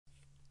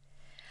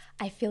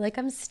I feel like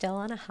I'm still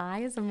on a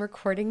high as I'm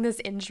recording this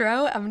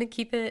intro. I'm going to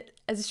keep it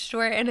as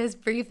short and as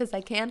brief as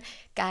I can.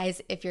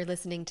 Guys, if you're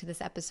listening to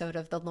this episode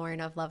of the Lauren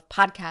of Love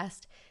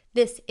podcast,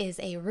 this is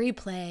a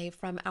replay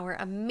from our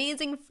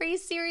amazing free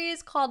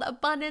series called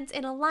Abundance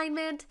in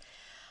Alignment.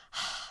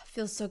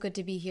 Feels so good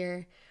to be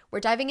here. We're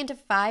diving into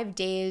 5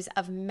 days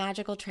of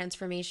magical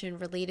transformation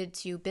related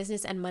to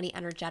business and money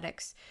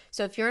energetics.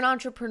 So if you're an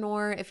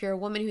entrepreneur, if you're a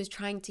woman who's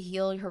trying to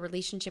heal her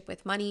relationship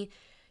with money,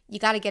 you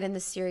got to get in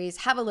this series.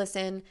 Have a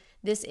listen.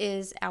 This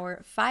is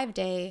our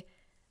 5-day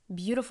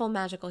beautiful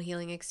magical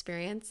healing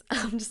experience.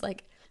 I'm just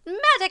like,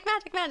 magic,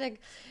 magic, magic.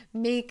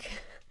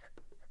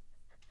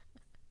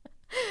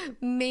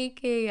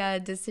 Make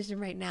a decision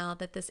right now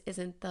that this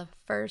isn't the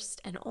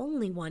first and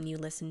only one you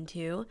listen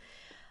to.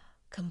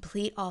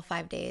 Complete all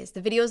 5 days.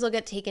 The videos will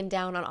get taken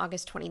down on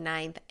August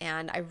 29th,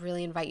 and I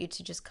really invite you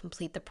to just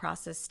complete the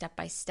process step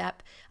by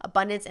step.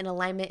 Abundance in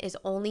Alignment is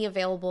only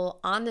available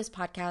on this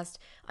podcast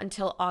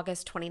until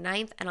August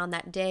 29th, and on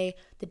that day,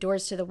 the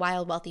doors to the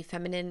Wild Wealthy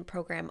Feminine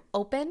program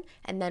open,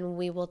 and then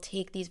we will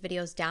take these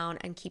videos down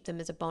and keep them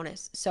as a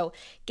bonus. So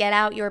get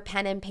out your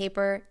pen and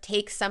paper,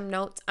 take some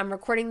notes. I'm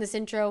recording this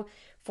intro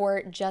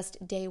for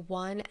just day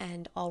 1,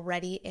 and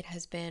already it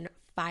has been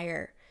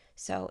fire.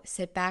 So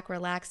sit back,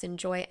 relax,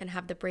 enjoy, and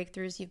have the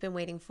breakthroughs you've been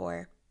waiting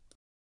for.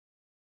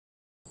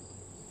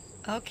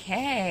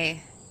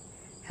 Okay.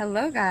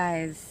 Hello,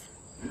 guys.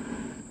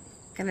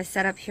 Gonna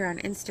set up here on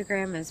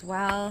Instagram as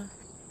well.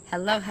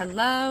 Hello,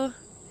 hello.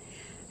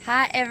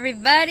 Hi,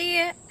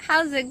 everybody.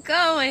 How's it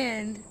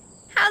going?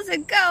 How's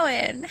it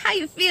going? How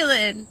you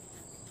feeling?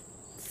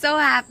 So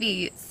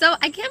happy. So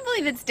I can't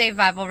believe it's day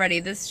 5 already.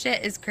 This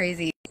shit is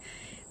crazy.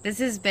 This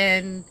has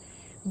been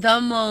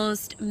the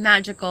most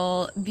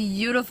magical,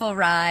 beautiful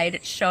ride,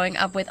 showing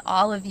up with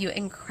all of you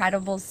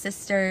incredible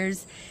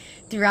sisters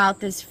throughout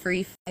this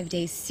free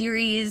 5-day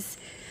series.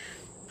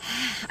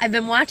 I've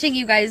been watching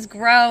you guys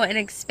grow and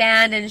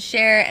expand and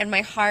share, and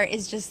my heart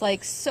is just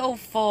like so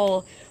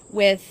full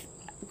with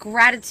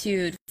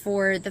gratitude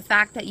for the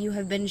fact that you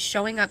have been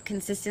showing up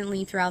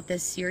consistently throughout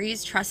this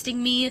series,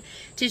 trusting me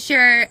to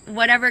share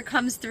whatever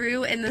comes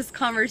through in this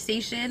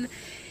conversation.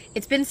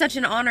 It's been such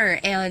an honor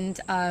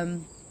and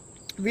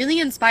really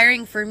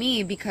inspiring for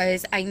me,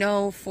 because I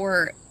know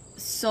for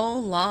so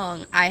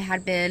long I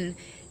had been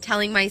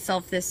telling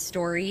myself this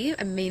story.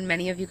 I mean,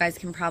 many of you guys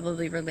can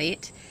probably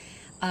relate,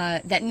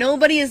 that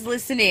nobody is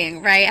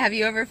listening, right? Have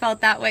you ever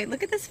felt that way?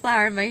 Look at this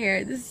flower in my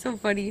hair. This is so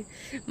funny.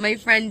 My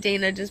friend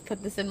Dana just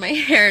put this in my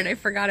hair and I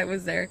forgot it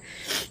was there.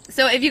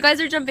 So if you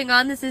guys are jumping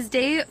on, this is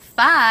day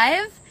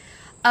 5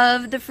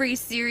 of the free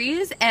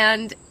series,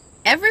 and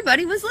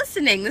everybody was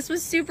listening. This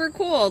was super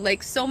cool.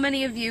 Like, so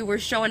many of you were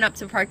showing up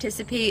to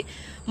participate.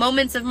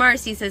 Moments of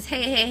Marcy says,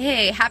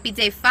 hey, happy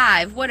day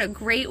 5. What a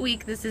great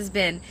week this has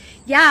been.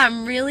 Yeah,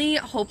 I'm really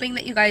hoping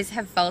that you guys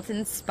have felt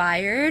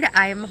inspired.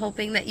 I'm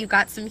hoping that you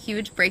got some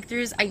huge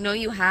breakthroughs. I know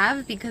you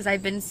have, because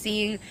I've been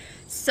seeing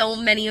so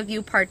many of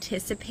you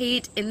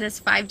participate in this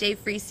 5-day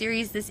free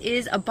series. This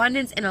is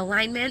Abundance in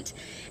Alignment,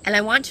 and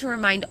I want to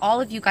remind all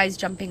of you guys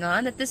jumping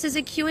on that this is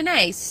a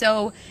Q&A.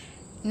 So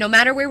no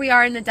matter where we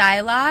are in the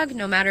dialogue,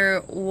 no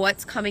matter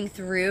what's coming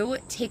through,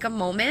 take a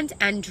moment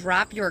and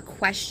drop your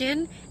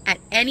question at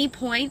any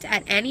point,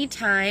 at any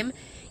time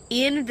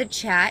in the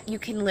chat. You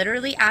can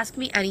literally ask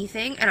me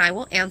anything and I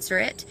will answer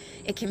it.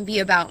 It can be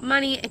about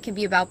money, it can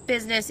be about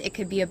business, it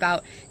could be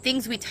about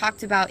things we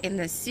talked about in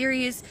this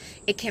series,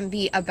 it can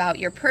be about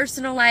your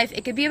personal life,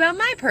 it could be about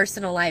my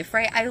personal life,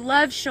 right? I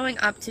love showing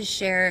up to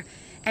share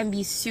and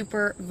be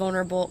super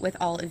vulnerable with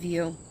all of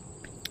you.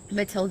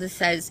 Matilda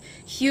says,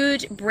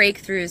 huge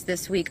breakthroughs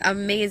this week.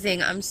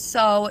 Amazing. I'm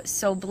so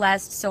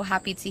blessed. So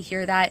happy to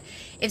hear that.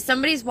 If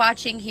somebody's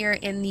watching here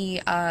in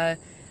the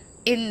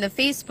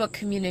Facebook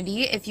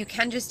community, if you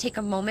can just take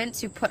a moment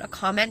to put a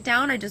comment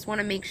down. I just want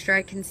to make sure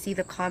I can see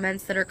the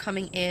comments that are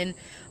coming in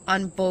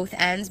on both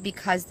ends,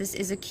 because this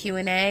is a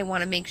Q&A. I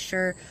want to make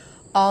sure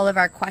all of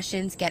our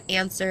questions get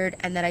answered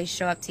and that I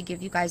show up to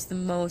give you guys the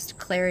most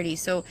clarity.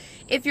 So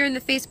if you're in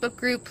the Facebook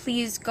group,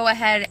 please go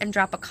ahead and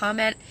drop a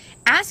comment.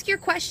 Ask your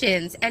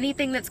questions,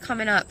 anything that's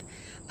coming up.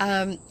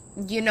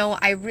 You know,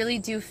 I really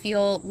do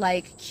feel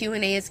like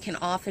Q&As can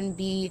often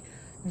be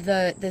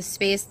the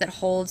space that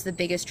holds the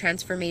biggest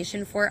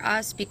transformation for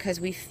us,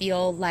 because we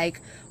feel like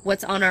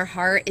what's on our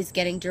heart is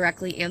getting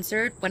directly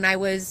answered. When I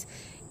was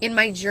in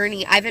my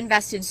journey, I've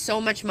invested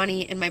so much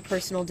money in my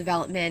personal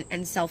development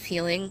and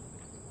self-healing.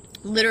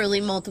 Literally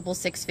multiple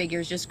 6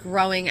 figures, just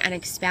growing and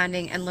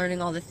expanding and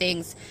learning all the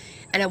things.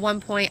 And at one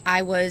point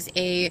I was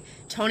a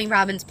Tony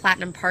Robbins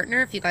Platinum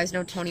Partner. If you guys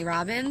know Tony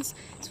Robbins,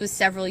 this was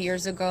several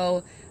years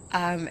ago.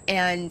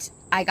 And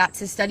I got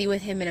to study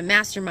with him in a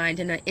mastermind,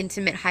 in an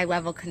intimate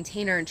high-level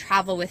container, and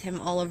travel with him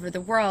all over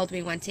the world.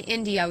 We went to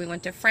India, we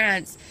went to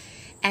France.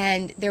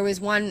 And there was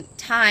one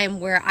time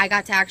where I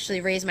got to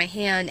actually raise my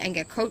hand and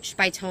get coached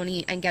by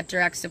Tony and get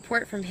direct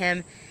support from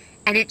him.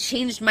 And it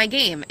changed my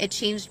game. It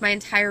changed my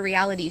entire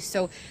reality.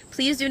 So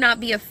please do not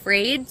be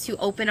afraid to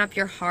open up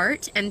your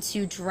heart and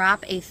to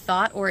drop a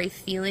thought or a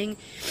feeling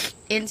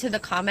into the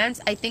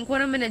comments. I think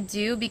what I'm going to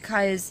do,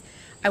 because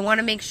I want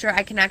to make sure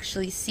I can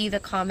actually see the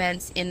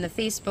comments in the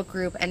Facebook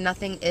group and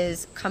nothing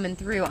is coming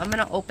through, I'm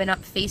going to open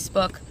up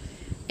Facebook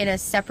in a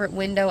separate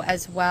window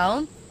as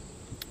well,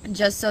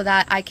 just so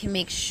that I can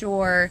make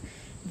sure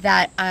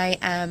that I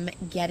am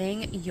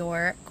getting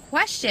your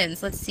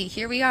questions. Let's see,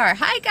 here we are.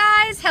 Hi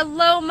guys,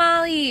 hello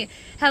Molly,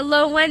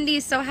 hello Wendy,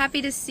 so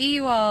happy to see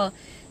you all.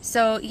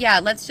 So yeah,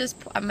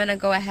 I'm gonna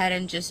go ahead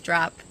and just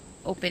drop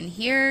open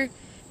here,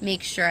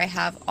 make sure I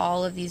have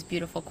all of these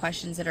beautiful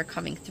questions that are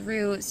coming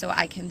through so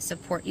I can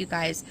support you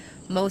guys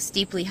most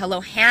deeply.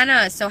 Hello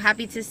Hannah, so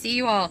happy to see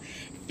you all.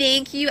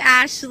 Thank you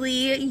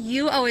Ashley,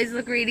 you always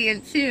look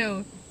radiant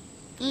too.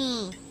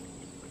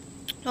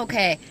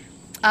 Okay.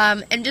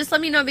 And just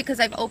let me know, because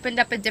I've opened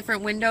up a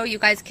different window. You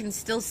guys can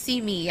still see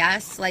me,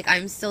 yes? Like,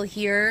 I'm still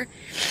here.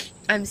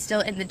 I'm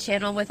still in the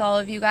channel with all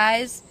of you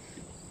guys.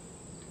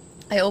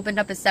 I opened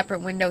up a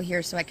separate window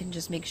here so I can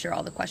just make sure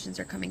all the questions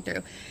are coming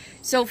through.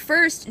 So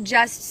first,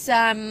 just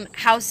some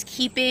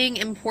housekeeping,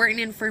 important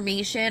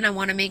information. I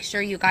want to make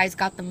sure you guys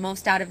got the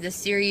most out of this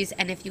series.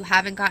 And if you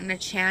haven't gotten a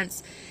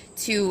chance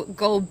to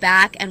go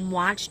back and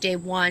watch day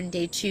 1,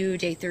 day 2,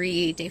 day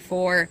 3, day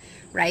 4,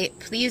 right?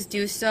 Please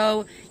do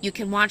so. You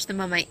can watch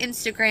them on my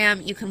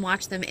Instagram. You can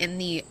watch them in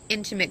the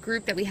intimate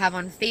group that we have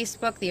on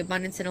Facebook, the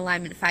Abundance in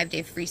Alignment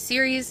 5-day free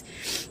series,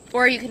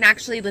 or you can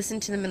actually listen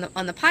to them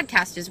on the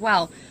podcast as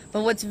well.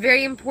 But what's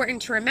very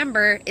important to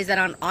remember is that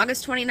on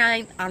August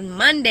 29th, on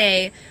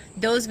Monday,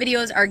 those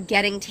videos are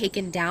getting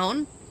taken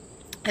down.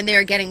 And they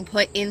are getting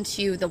put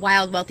into the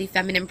Wild Wealthy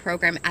Feminine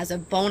program as a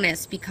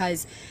bonus,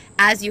 because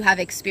as you have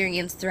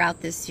experienced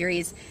throughout this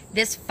series,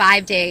 this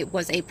 5-day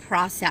was a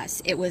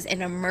process. It was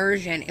an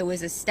immersion. It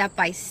was a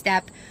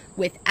step-by-step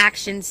with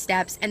action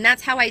steps. And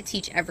that's how I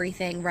teach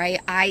everything, right?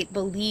 I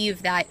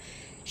believe that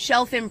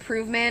shelf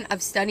improvement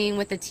of studying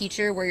with a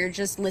teacher where you're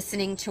just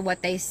listening to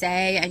what they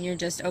say and you're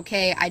just,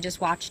 okay, I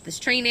just watched this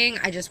training,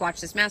 I just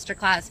watched this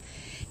masterclass,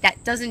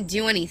 that doesn't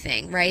do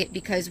anything, right?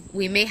 Because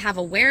we may have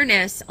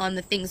awareness on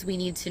the things we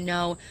need to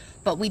know,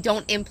 but we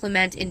don't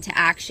implement into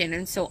action.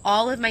 And so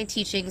all of my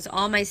teachings,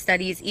 all my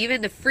studies,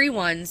 even the free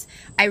ones,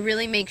 I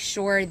really make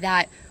sure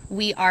that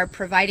we are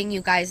providing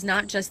you guys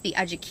not just the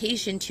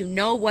education to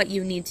know what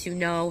you need to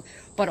know,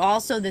 but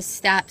also the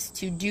steps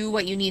to do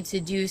what you need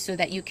to do so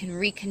that you can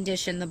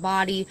recondition the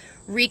body,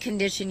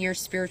 recondition your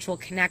spiritual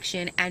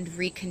connection, and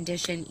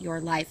recondition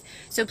your life.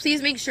 So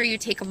please make sure you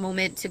take a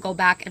moment to go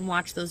back and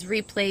watch those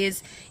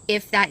replays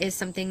if that is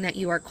something that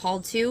you are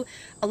called to.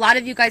 A lot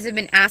of you guys have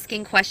been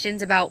asking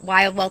questions about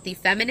Wild Wealthy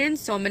Feminine,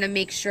 so I'm going to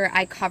make sure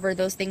I cover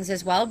those things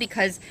as well,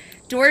 because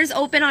doors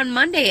open on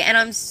Monday and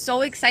I'm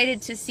so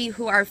excited to see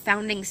who our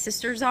founding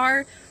sisters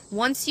are.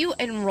 Once you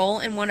enroll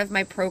in one of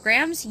my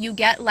programs, you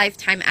get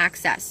lifetime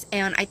access.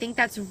 And I think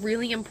that's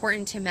really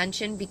important to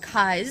mention,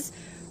 because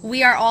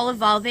we are all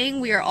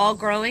evolving, we are all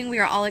growing, we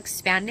are all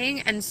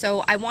expanding. And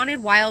so I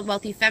wanted Wild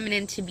Wealthy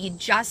Feminine to be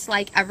just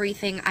like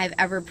everything I've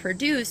ever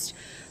produced,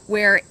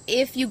 where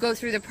if you go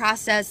through the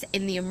process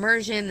in the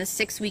immersion, the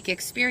 6-week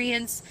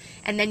experience,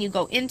 and then you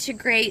go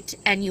integrate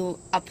and you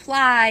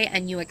apply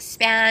and you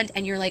expand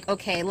and you're like,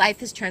 okay,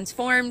 life is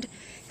transformed,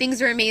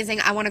 things are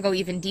amazing, I want to go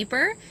even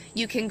deeper,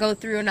 you can go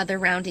through another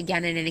round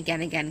again and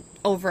again,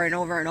 over and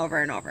over and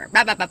over and over,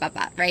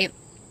 right?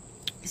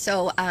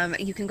 So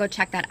you can go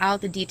check that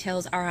out. The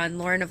details are on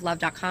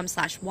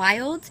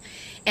laurenoflove.com/wild.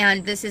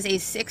 And this is a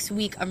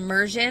 6-week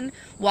immersion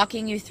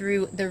walking you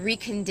through the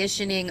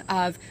reconditioning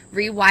of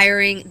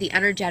rewiring the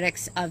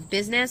energetics of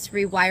business,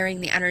 rewiring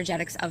the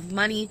energetics of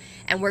money.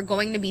 And we're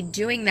going to be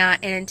doing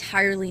that in an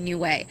entirely new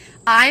way.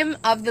 I'm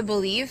of the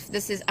belief,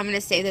 I'm going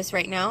to say this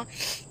right now,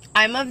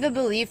 I'm of the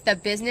belief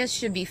that business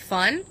should be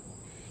fun.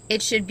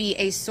 It should be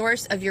a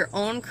source of your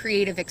own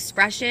creative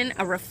expression,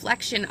 a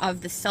reflection of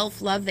the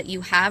self-love that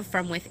you have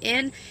from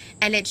within,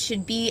 and it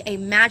should be a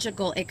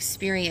magical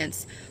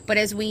experience. But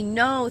as we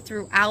know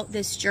throughout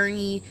this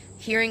journey,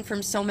 hearing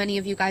from so many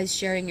of you guys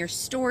sharing your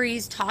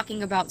stories,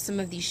 talking about some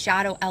of these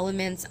shadow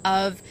elements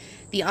of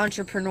the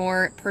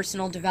entrepreneur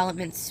personal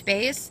development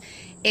space,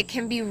 it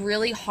can be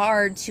really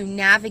hard to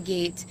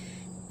navigate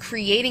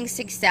creating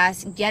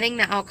success, getting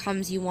the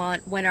outcomes you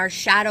want when our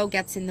shadow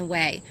gets in the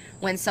way,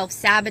 when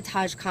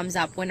self-sabotage comes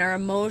up, when our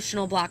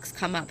emotional blocks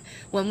come up,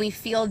 when we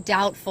feel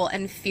doubtful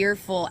and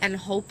fearful and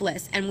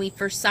hopeless, and we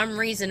for some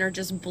reason are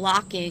just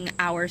blocking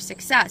our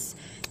success.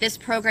 This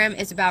program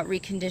is about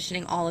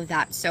reconditioning all of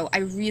that. So I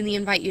really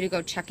invite you to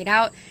go check it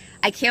out.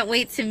 I can't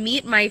wait to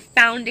meet my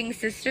founding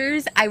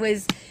sisters. I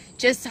was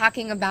just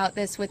talking about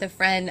this with a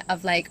friend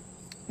of like,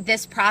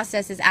 this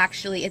process is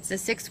actually, it's a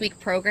 6-week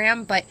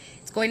program, but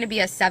it's going to be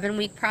a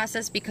 7-week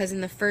process, because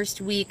in the first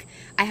week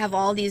I have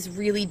all these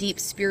really deep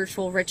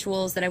spiritual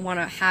rituals that I want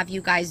to have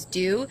you guys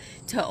do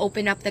to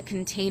open up the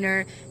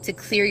container, to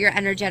clear your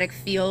energetic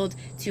field,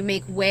 to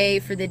make way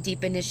for the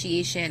deep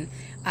initiation.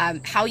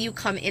 How you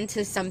come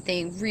into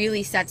something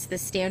really sets the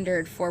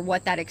standard for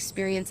what that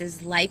experience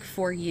is like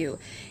for you.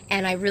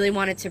 And I really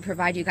wanted to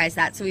provide you guys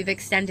that. So we've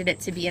extended it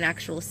to be an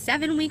actual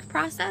 7-week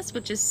process,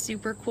 which is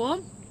super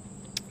cool.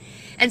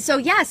 And so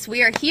yes,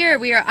 we are here.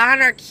 We are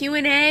on our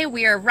Q&A.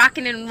 We are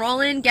rocking and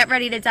rolling. Get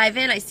ready to dive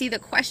in. I see the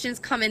questions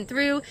coming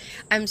through.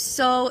 I'm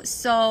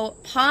so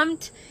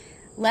pumped.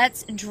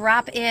 Let's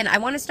drop in. I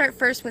want to start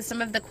first with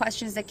some of the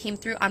questions that came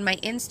through on my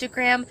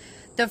Instagram.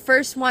 The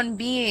first one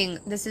being,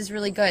 this is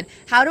really good.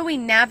 How do we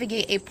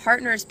navigate a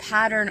partner's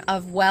pattern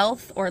of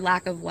wealth or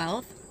lack of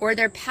wealth, or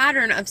their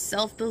pattern of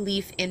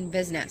self-belief in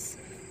business?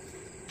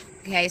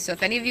 Okay, so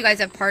if any of you guys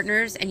have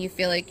partners and you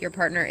feel like your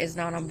partner is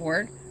not on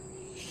board,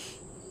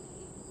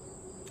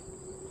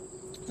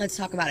 let's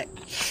talk about it.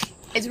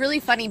 It's really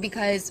funny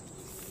because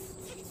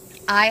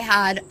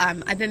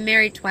I've been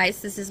married twice.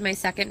 This is my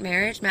second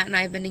marriage. Matt and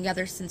I have been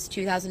together since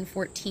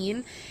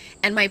 2014.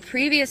 And my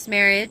previous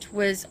marriage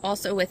was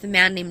also with a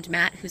man named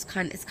Matt, it's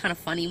kind of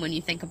funny when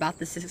you think about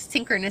the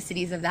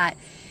synchronicities of that.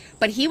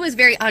 But he was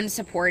very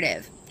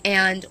unsupportive.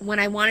 And when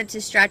I wanted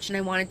to stretch and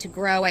I wanted to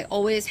grow, I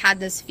always had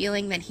this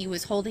feeling that he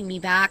was holding me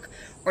back,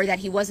 or that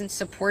he wasn't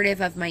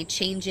supportive of my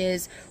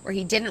changes, or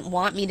he didn't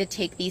want me to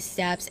take these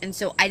steps. And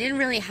so I didn't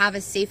really have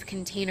a safe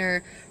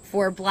container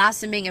for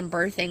blossoming and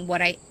birthing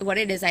what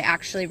it is I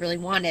actually really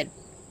wanted.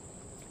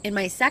 In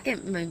my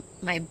second,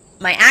 my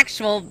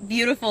actual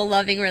beautiful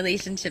loving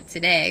relationship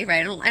today,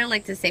 right? I don't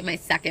like to say my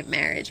second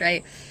marriage,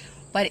 right?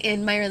 But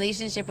in my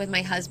relationship with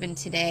my husband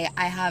today,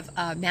 I have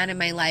a man in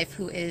my life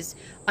who is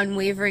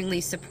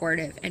unwaveringly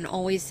supportive and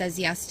always says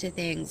yes to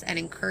things and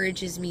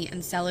encourages me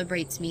and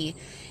celebrates me.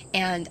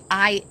 And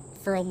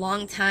for a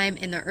long time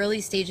in the early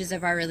stages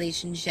of our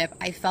relationship,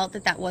 I felt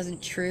that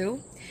wasn't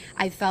true.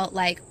 I felt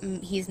like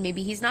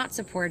maybe he's not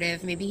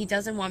supportive. Maybe he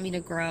doesn't want me to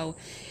grow.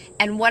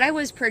 And what I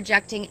was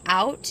projecting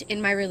out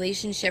in my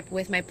relationship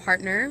with my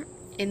partner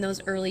in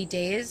those early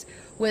days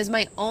was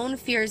my own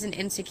fears and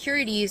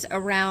insecurities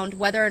around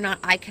whether or not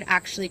I could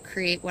actually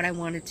create what I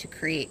wanted to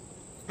create,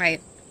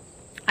 right?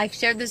 I've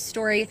shared this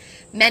story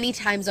many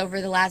times over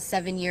the last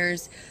 7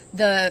 years.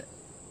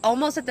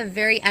 Almost at the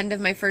very end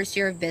of my first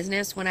year of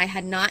business, when I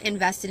had not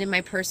invested in my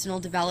personal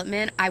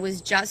development, I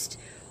was just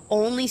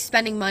only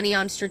spending money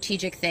on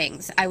strategic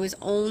things. I was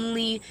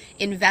only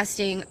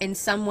investing in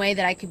some way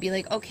that I could be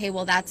like, okay,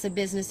 well, that's a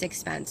business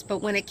expense. But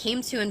when it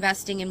came to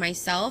investing in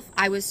myself,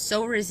 I was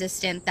so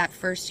resistant that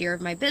first year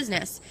of my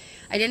business.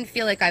 I didn't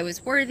feel like I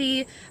was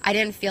worthy. I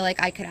didn't feel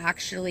like I could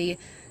actually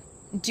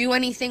do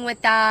anything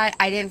with that.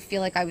 I didn't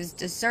feel like I was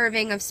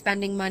deserving of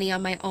spending money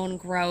on my own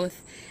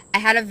growth. I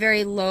had a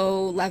very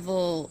low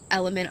level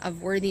element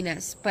of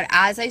worthiness. But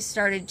as I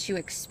started to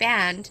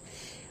expand,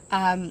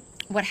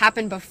 what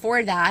happened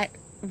before that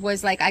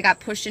was like I got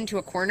pushed into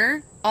a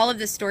corner. All of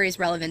this story is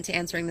relevant to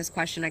answering this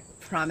question, I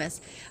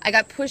promise. I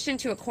got pushed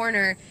into a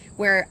corner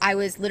where I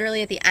was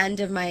literally at the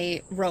end of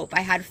my rope. I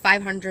had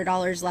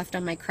 $500 left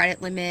on my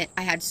credit limit.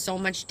 I had so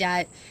much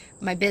debt.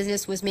 My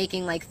business was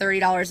making like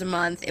 $30 a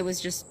month. It was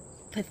just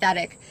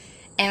pathetic.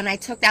 And I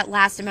took that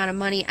last amount of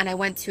money and I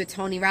went to a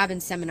Tony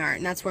Robbins seminar.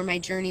 And that's where my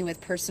journey with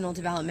personal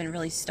development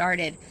really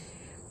started.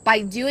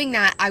 By doing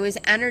that, I was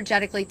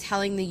energetically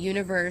telling the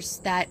universe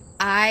that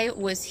I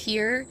was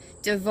here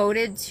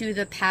devoted to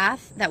the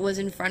path that was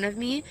in front of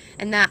me,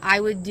 and that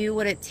I would do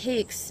what it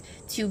takes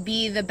to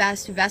be the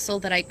best vessel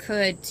that I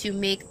could to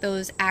make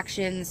those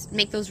actions,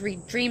 make those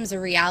dreams a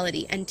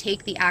reality, and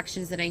take the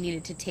actions that I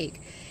needed to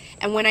take.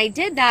 And when I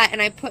did that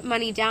and I put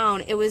money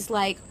down, it was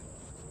like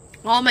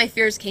all my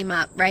fears came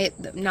up, right?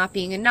 Not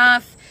being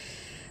enough,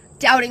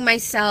 doubting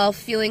myself,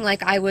 feeling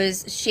like I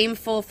was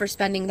shameful for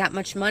spending that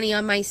much money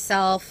on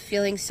myself,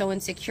 feeling so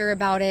insecure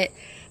about it.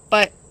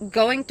 But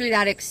going through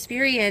that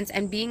experience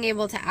and being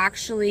able to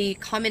actually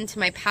come into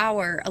my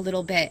power a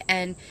little bit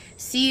and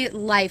see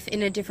life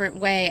in a different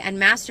way and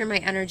master my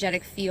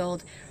energetic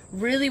field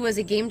really was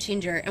a game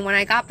changer. And when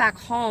I got back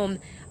home,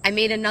 I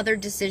made another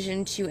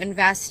decision to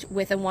invest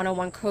with a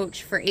one-on-one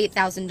coach for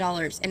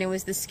 $8,000. And it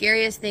was the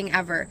scariest thing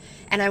ever.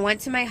 And I went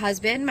to my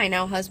husband, my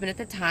now husband at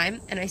the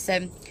time, and I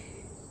said,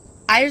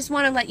 I just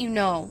want to let you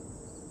know,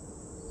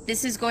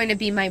 this is going to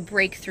be my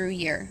breakthrough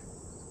year.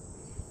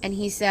 And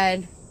he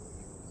said,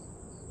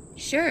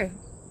 sure,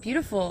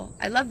 beautiful.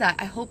 I love that.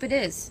 I hope it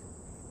is.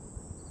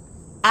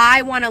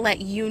 I want to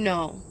let you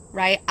know,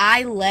 right?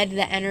 I led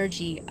the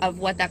energy of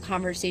what that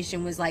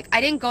conversation was like. I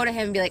didn't go to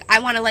him and be like, I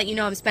want to let you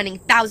know I'm spending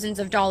thousands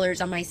of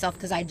dollars on myself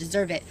because I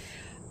deserve it.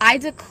 I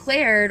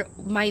declared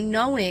my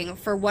knowing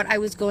for what I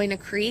was going to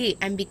create.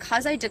 And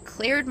because I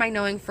declared my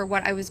knowing for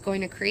what I was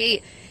going to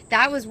create,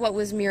 that was what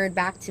was mirrored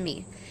back to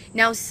me.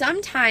 Now,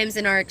 sometimes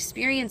in our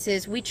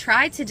experiences, we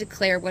try to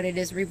declare what it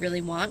is we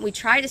really want. We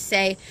try to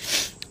say,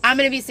 I'm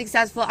going to be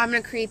successful. I'm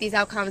going to create these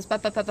outcomes,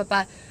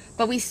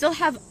 but we still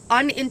have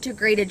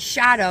unintegrated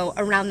shadow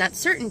around that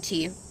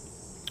certainty.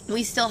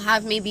 We still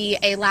have maybe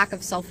a lack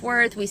of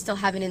self-worth. We still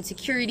have an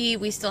insecurity.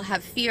 We still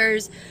have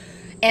fears.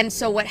 And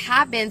so what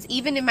happens,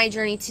 even in my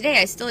journey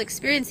today, I still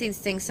experience these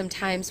things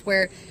sometimes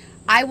where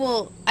I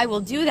will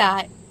do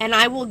that, and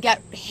I will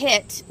get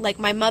hit, like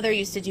my mother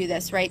used to do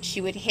this, right? She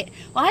would hit,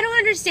 well, I don't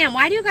understand.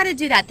 Why do you got to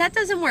do that? That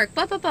doesn't work,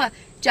 blah, blah, blah.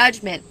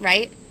 Judgment,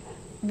 right?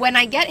 When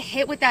I get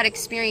hit with that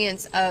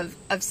experience of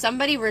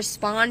somebody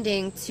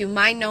responding to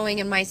my knowing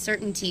and my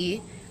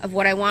certainty of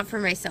what I want for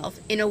myself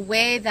in a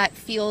way that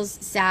feels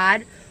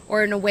sad,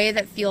 or in a way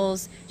that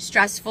feels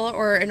stressful,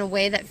 or in a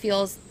way that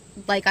feels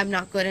like I'm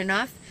not good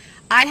enough,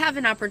 I have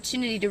an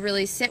opportunity to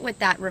really sit with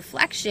that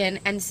reflection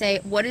and say,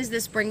 what is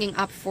this bringing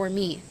up for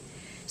me?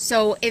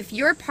 So if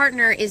your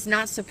partner is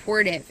not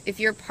supportive, if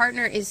your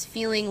partner is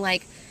feeling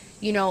like,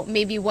 you know,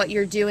 maybe what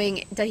you're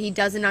doing that he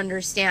doesn't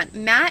understand.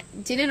 Matt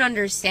didn't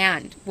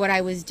understand what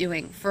I was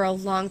doing for a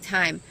long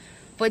time.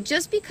 But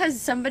just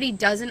because somebody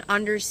doesn't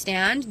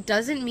understand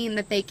doesn't mean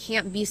that they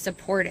can't be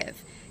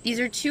supportive. These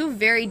are two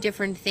very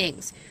different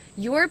things.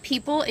 Your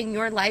people in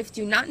your life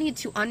do not need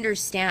to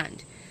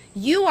understand.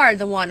 You are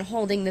the one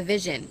holding the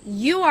vision.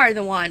 You are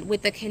the one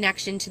with the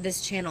connection to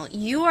this channel.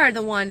 You are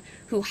the one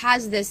who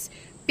has this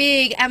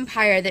big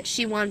empire that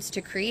she wants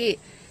to create.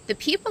 The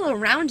people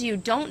around you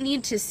don't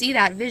need to see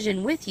that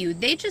vision with you.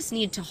 They just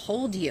need to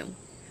hold you,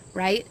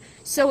 right?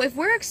 So if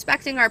we're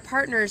expecting our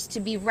partners to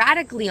be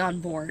radically on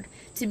board,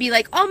 to be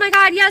like, oh my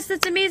God, yes,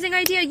 that's an amazing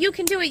idea. You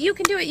can do it. You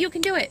can do it. You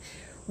can do it.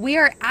 We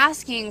are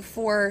asking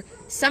for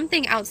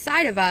something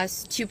outside of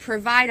us to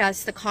provide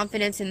us the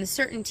confidence and the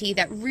certainty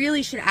that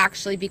really should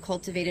actually be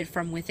cultivated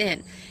from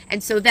within.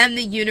 And so then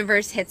the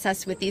universe hits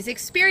us with these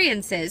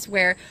experiences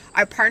where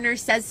our partner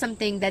says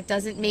something that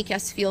doesn't make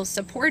us feel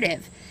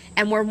supportive.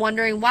 And we're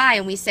wondering why.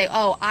 And we say,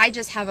 oh, I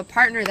just have a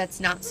partner that's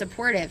not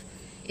supportive.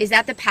 Is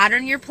that the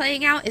pattern you're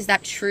playing out? Is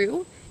that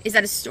true? Is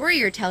that a story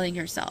you're telling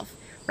yourself?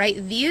 Right?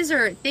 These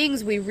are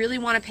things we really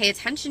want to pay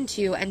attention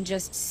to and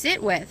just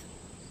sit with.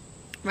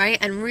 Right?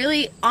 And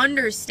really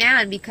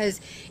understand,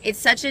 because it's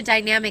such a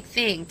dynamic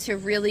thing to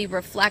really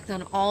reflect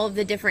on all of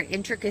the different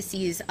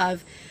intricacies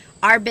of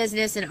our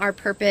business and our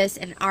purpose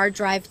and our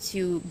drive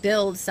to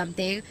build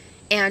something,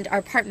 and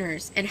our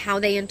partners and how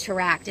they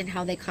interact and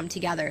how they come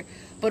together.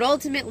 But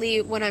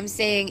ultimately, what I'm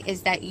saying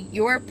is that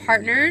your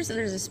partners,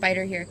 there's a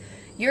spider here,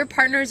 your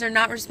partners are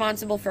not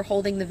responsible for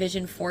holding the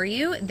vision for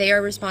you. They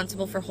are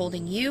responsible for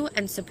holding you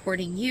and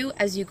supporting you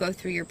as you go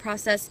through your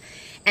process.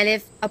 And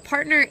if a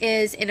partner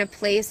is in a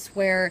place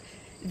where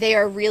they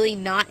are really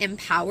not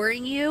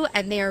empowering you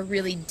and they are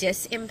really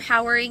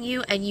disempowering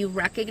you, and you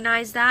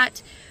recognize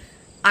that,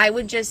 I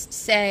would just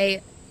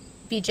say,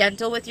 be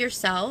gentle with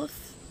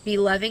yourself, be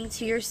loving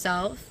to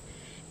yourself,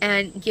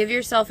 and give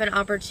yourself an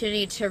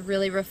opportunity to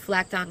really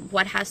reflect on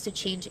what has to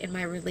change in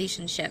my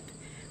relationship.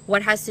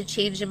 What has to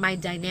change in my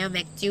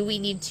dynamic? Do we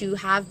need to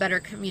have better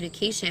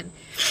communication?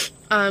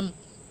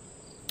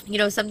 You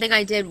know, something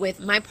I did with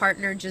my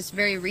partner just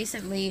very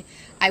recently,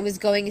 I was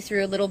going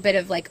through a little bit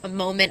of like a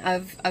moment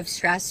of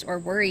stress or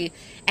worry,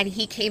 and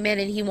he came in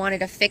and he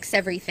wanted to fix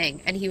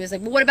everything. And he was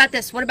like, well, what about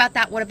this? What about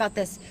that? What about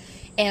this?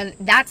 And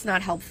that's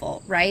not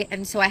helpful, right?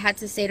 And so I had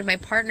to say to my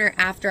partner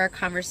after our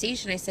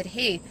conversation, I said,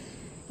 hey,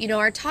 you know,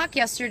 our talk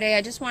yesterday,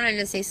 I just wanted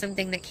to say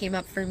something that came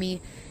up for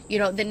me. You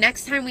know, the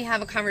next time we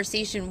have a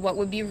conversation, what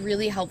would be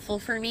really helpful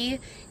for me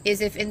is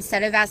if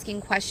instead of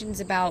asking questions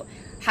about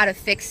how to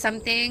fix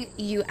something,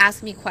 you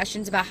ask me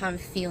questions about how I'm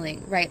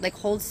feeling, right? Like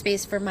hold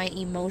space for my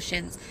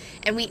emotions.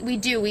 And we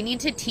need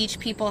to teach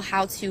people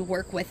how to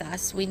work with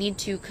us. We need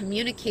to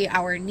communicate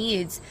our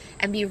needs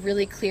and be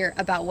really clear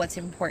about what's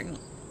important.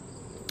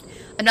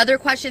 Another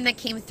question that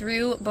came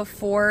through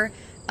before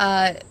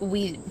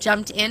we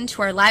jumped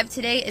into our live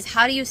today is,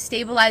 how do you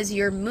stabilize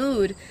your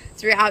mood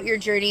throughout your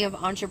journey of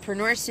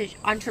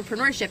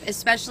entrepreneurship,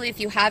 especially if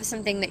you have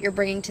something that you're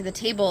bringing to the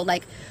table,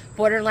 like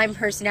borderline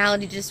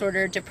personality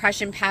disorder,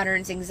 depression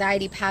patterns,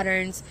 anxiety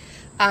patterns.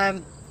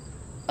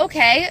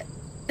 Okay,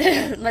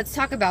 let's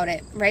talk about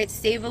it, right?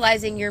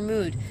 Stabilizing your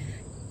mood.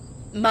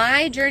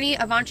 My journey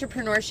of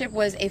entrepreneurship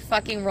was a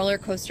fucking roller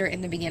coaster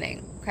in the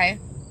beginning, okay?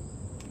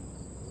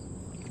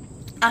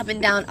 Up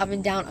and down,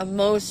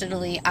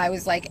 emotionally, I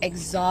was like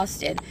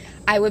exhausted.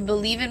 I would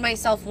believe in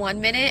myself one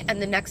minute, and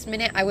the next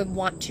minute I would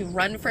want to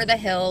run for the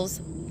hills,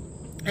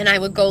 and I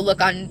would go look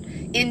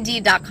on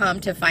Indeed.com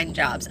to find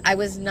jobs. I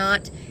was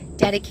not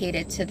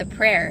dedicated to the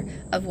prayer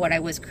of what I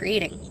was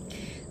creating.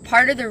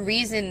 Part of the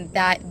reason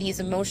that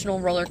these emotional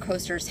roller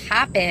coasters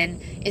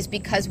happen is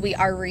because we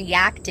are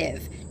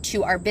reactive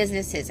to our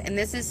businesses. And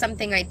this is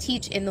something I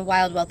teach in the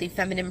Wild Wealthy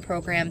Feminine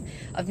program,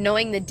 of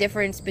knowing the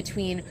difference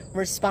between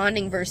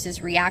responding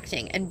versus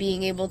reacting, and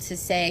being able to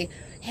say,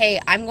 hey,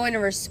 I'm going to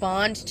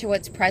respond to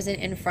what's present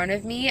in front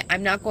of me.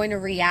 I'm not going to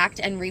react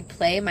and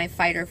replay my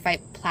fight or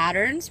fight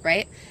patterns,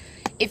 right?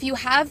 If you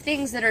have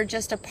things that are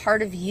just a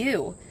part of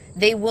you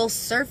they will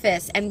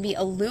surface and be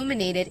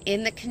illuminated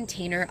in the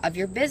container of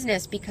your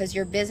business, because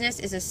your business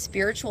is a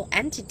spiritual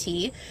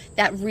entity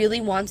that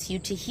really wants you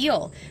to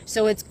heal.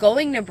 So it's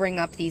going to bring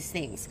up these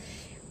things.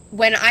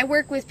 When I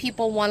work with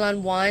people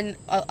one-on-one,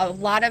 a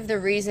lot of the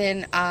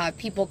reason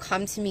people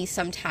come to me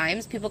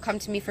sometimes, people come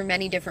to me for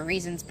many different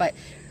reasons, but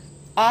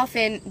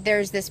often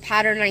there's this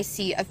pattern I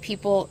see of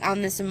people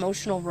on this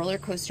emotional roller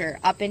coaster,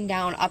 up and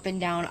down, up and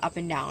down, up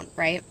and down,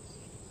 right?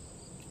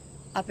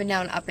 Up and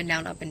down, up and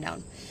down, up and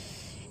down.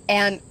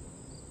 And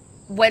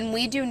when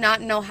we do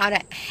not know how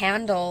to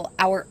handle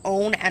our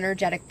own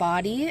energetic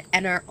body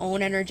and our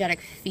own energetic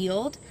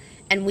field,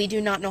 and we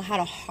do not know how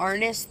to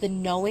harness the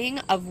knowing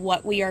of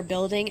what we are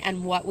building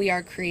and what we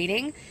are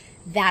creating,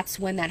 that's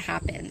when that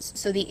happens.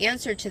 So the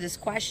answer to this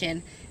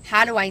question,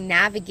 how do I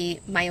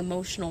navigate my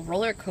emotional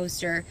roller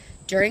coaster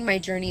during my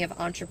journey of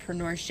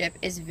entrepreneurship,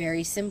 is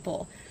very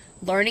simple.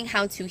 Learning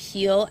how to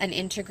heal and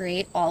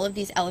integrate all of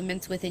these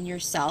elements within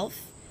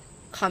yourself,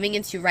 coming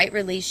into right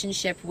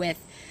relationship with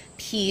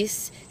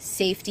peace,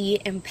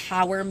 safety,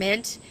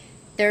 empowerment.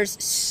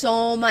 There's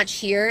so much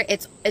here.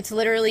 It's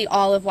literally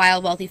all of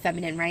Wild Wealthy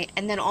Feminine, right?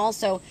 And then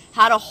also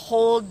how to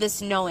hold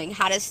this knowing,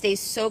 how to stay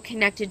so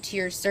connected to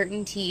your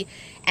certainty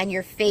and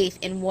your faith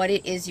in what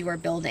it is you are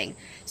building.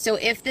 So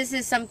if this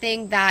is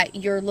something that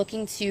you're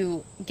looking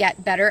to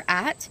get better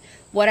at,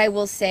 what I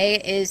will say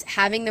is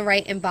having the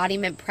right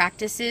embodiment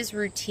practices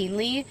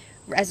routinely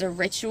as a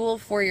ritual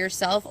for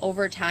yourself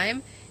over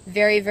time,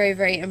 very, very,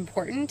 very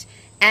important.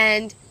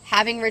 And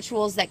having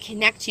rituals that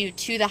connect you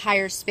to the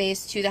higher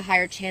space, to the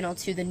higher channel,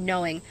 to the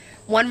knowing.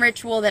 One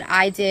ritual that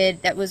I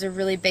did that was a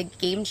really big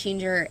game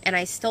changer, and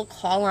I still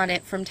call on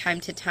it from time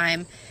to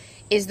time,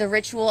 is the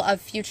ritual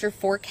of future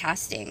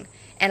forecasting.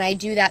 And I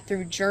do that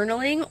through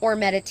journaling or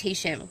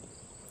meditation.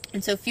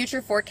 And so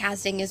future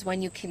forecasting is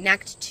when you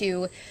connect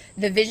to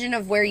the vision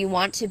of where you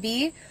want to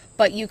be,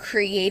 but you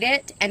create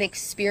it and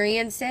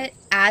experience it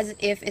as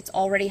if it's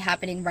already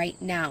happening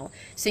right now.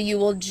 So you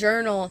will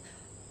journal,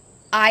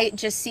 I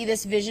just see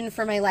this vision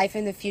for my life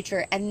in the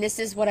future, and this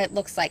is what it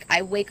looks like.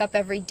 I wake up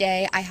every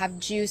day, I have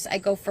juice, I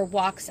go for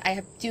walks,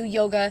 I do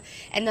yoga,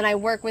 and then I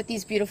work with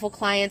these beautiful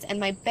clients, and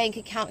my bank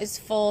account is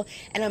full,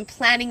 and I'm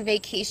planning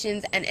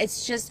vacations, and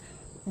it's just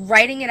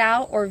writing it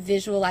out or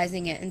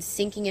visualizing it and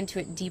sinking into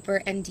it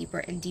deeper and deeper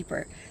and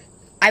deeper.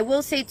 I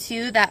will say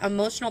too that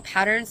emotional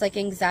patterns like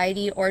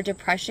anxiety or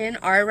depression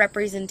are a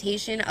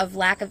representation of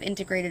lack of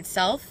integrated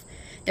self.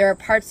 There are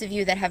parts of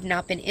you that have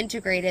not been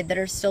integrated that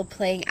are still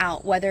playing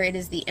out, whether it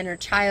is the inner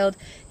child,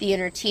 the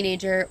inner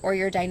teenager, or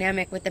your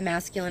dynamic with the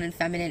masculine and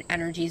feminine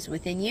energies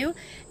within you.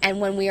 And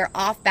when we are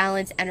off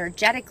balance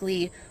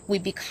energetically, we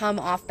become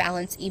off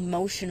balance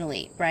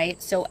emotionally,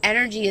 right? So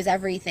energy is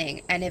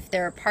everything. And if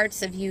there are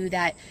parts of you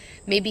that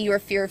maybe your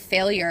fear of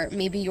failure,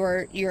 maybe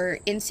your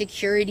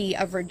insecurity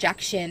of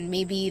rejection,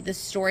 maybe the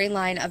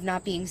storyline of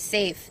not being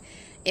safe,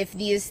 if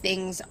these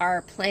things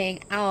are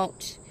playing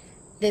out,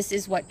 this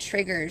is what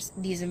triggers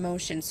these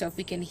emotions. So if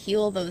we can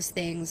heal those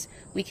things,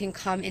 we can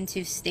come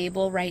into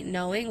stable right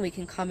knowing, we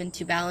can come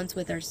into balance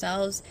with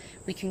ourselves,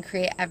 we can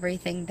create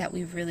everything that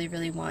we really,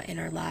 really want in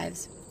our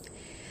lives.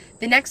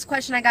 The next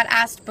question I got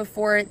asked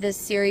before this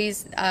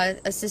series,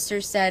 a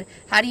sister said,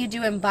 how do you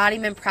do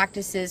embodiment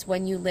practices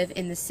when you live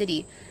in the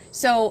city?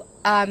 So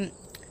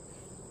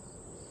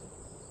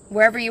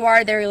wherever you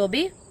are, there you'll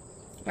be,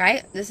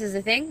 right? This is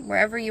the thing.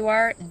 Wherever you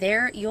are,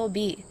 there you'll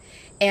be.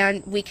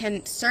 And we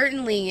can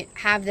certainly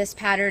have this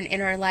pattern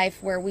in our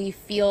life where we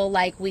feel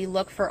like we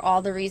look for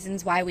all the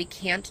reasons why we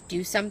can't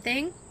do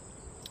something.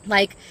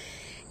 Like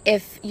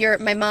if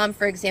my mom,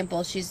 for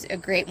example, she's a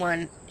great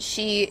one.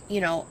 She,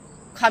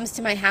 comes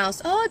to my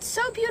house. Oh, it's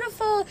so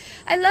beautiful.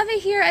 I love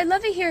it here. I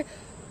love it here.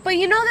 But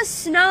the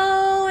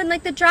snow and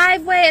like the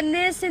driveway and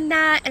this and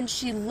that. And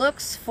she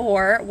looks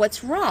for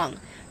what's wrong.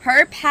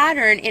 Her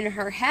pattern in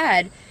her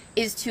head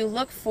is to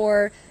look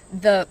for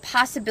the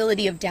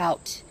possibility of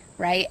doubt.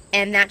 Right?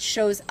 And that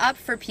shows up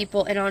for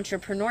people in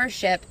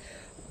entrepreneurship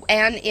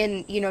and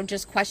in,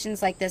 just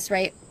questions like this,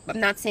 right? I'm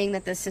not saying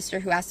that the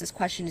sister who asked this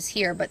question is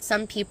here, but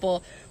some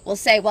people will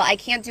say, well, I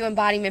can't do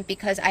embodiment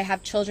because I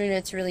have children and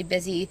it's really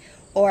busy,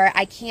 or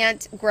I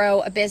can't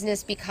grow a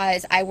business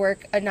because I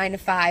work a 9 to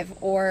 5,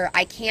 or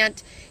I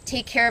can't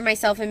take care of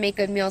myself and make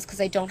good meals because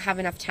I don't have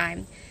enough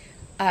time.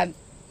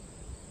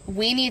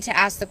 We need to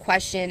ask the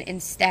question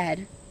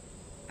instead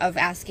of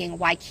asking,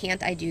 why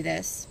can't I do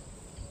this?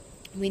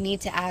 We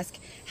need to ask,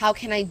 how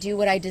can I do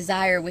what I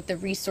desire with the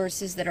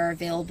resources that are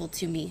available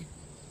to me?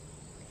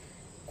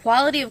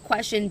 Quality of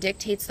question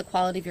dictates the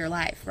quality of your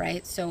life,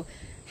 right? So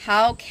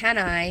how can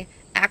I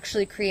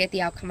actually create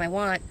the outcome I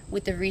want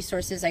with the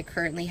resources I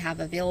currently have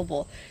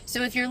available?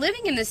 So if you're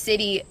living in the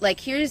city, like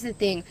here's the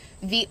thing,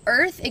 the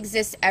earth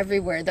exists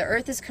everywhere. The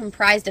earth is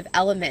comprised of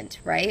element,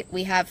 right?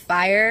 We have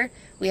fire,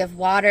 we have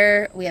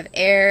water, we have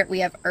air, we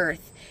have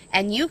earth.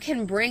 And you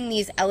can bring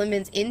these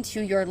elements into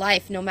your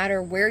life no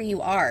matter where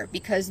you are,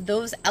 because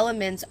those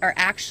elements are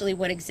actually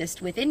what exist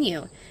within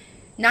you.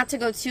 Not to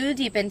go too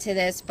deep into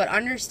this, but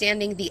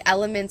understanding the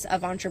elements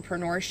of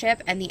entrepreneurship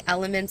and the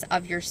elements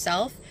of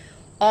yourself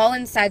all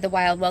inside the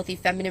Wild Wealthy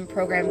Feminine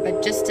program.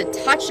 But just to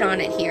touch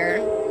on it here,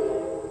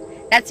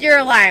 that's your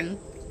alarm.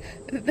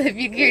 If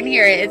you can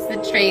hear it, it's the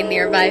train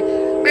nearby.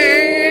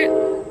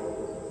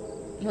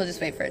 We'll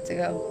just wait for it to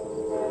go.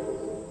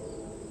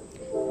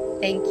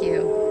 Thank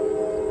you.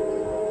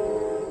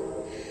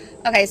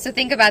 Okay, so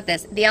think about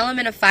this. The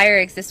element of fire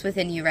exists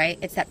within you, right?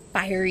 It's that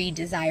fiery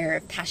desire,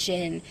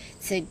 passion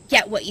to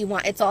get what you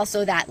want. It's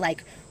also that,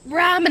 like,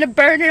 I'm going to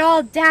burn it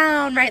all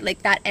down, right?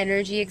 Like, that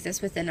energy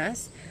exists within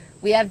us.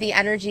 We have the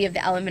energy of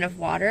the element of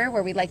water,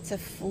 where we like to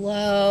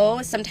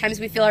flow. Sometimes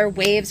we feel our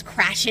waves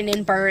crashing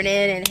and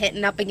burning and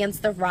hitting up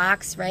against the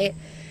rocks, right?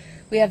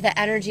 We have the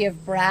energy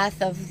of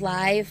breath, of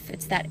life.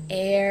 It's that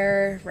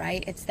air,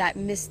 right? It's that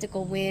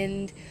mystical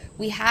wind.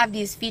 We have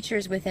these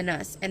features within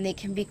us, and they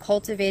can be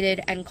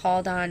cultivated and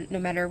called on no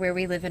matter where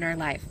we live in our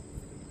life.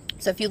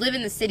 So if you live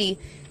in the city,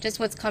 just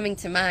what's coming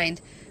to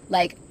mind,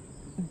 like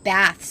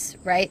baths,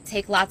 right?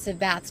 Take lots of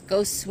baths.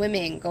 Go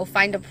swimming. Go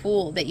find a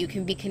pool that you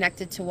can be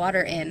connected to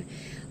water in.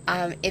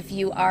 If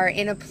you are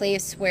in a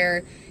place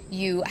where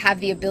you have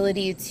the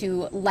ability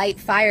to light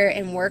fire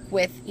and work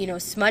with,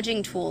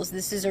 smudging tools,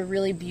 this is a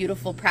really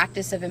beautiful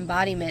practice of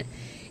embodiment.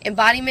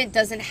 Embodiment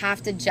doesn't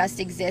have to just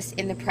exist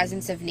in the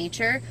presence of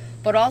nature,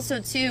 but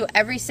also, too,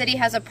 every city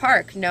has a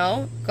park.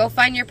 No? Go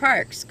find your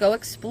parks. Go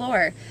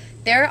explore.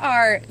 There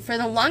are, for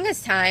the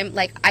longest time,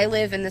 like, I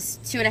live in this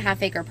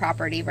 2.5 acre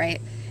property,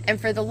 right? And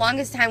for the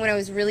longest time when I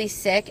was really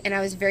sick and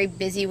I was very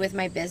busy with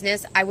my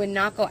business, I would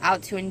not go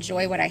out to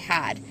enjoy what I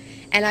had.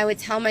 And I would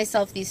tell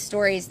myself these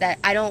stories that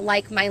I don't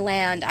like my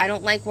land, I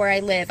don't like where I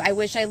live, I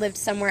wish I lived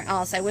somewhere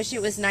else, I wish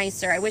it was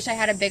nicer, I wish I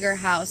had a bigger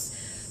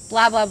house,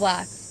 blah, blah,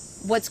 blah.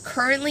 What's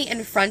currently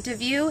in front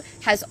of you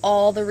has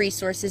all the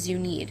resources you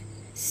need.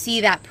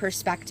 See that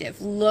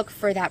perspective. Look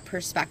for that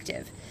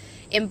perspective.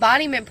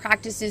 Embodiment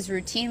practices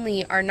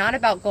routinely are not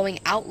about going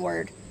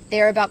outward,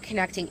 they're about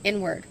connecting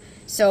inward.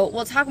 So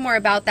we'll talk more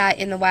about that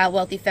in the Wild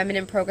Wealthy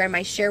Feminine program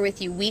I share with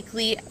you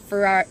weekly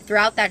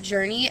throughout that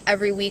journey.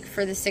 Every week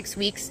for the 6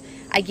 weeks,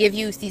 I give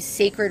you these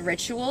sacred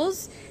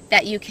rituals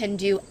that you can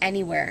do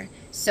anywhere.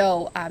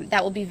 So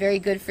that will be very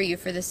good for you,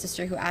 for the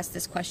sister who asked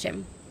this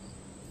question.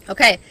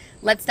 Okay,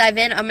 let's dive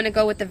in. I'm going to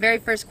go with the very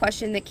first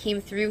question that came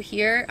through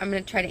here. I'm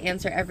going to try to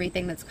answer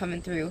everything that's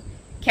coming through.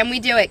 Can we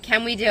do it?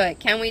 Can we do it?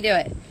 Can we do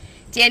it?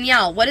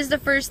 Danielle, what is the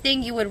first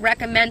thing you would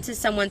recommend to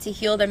someone to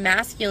heal their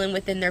masculine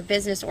within their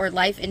business or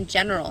life in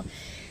general?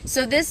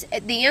 So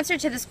the answer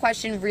to this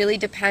question really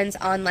depends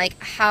on like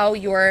how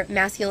your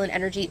masculine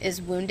energy is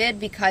wounded,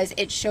 because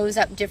it shows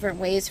up different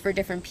ways for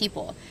different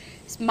people.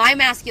 My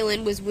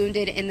masculine was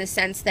wounded in the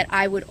sense that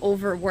I would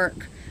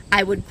overwork.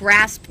 I would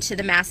grasp to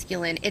the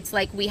masculine. It's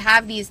like we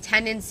have these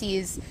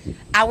tendencies,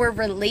 our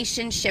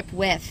relationship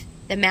with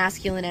the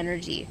masculine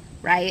energy,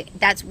 right?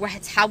 That's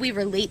how we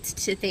relate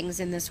to things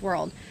in this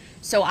world.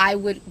 So I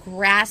would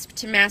grasp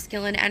to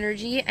masculine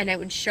energy, and I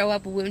would show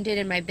up wounded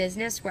in my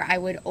business where I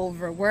would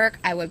overwork,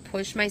 I would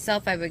push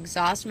myself, I would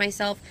exhaust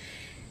myself.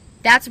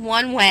 That's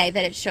one way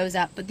that it shows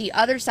up. But the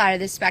other side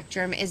of the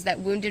spectrum is that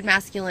wounded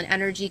masculine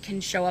energy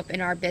can show up in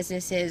our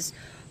businesses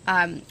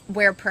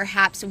where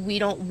perhaps we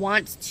don't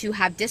want to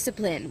have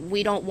discipline.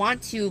 We don't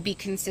want to be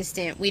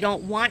consistent. We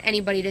don't want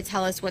anybody to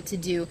tell us what to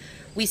do.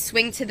 We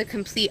swing to the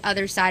complete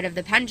other side of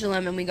the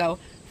pendulum and we go,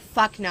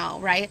 fuck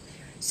no, right?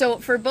 So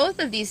for both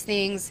of these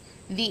things,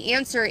 the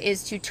answer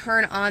is to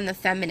turn on the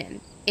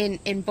feminine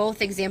in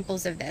both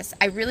examples of this.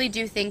 I really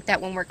do think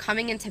that when we're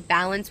coming into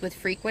balance with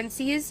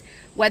frequencies,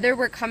 whether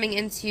we're coming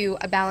into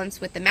a balance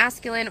with the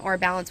masculine or a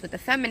balance with the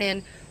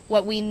feminine,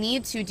 what we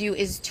need to do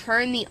is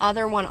turn the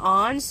other one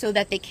on so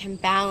that they can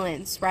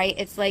balance, right?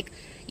 It's like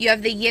you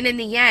have the yin and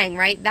the yang,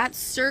 right? That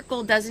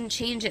circle doesn't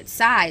change its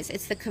size.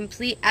 It's the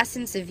complete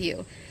essence of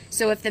you.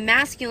 So if the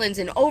masculine's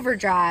in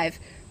overdrive,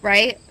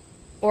 right,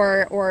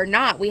 or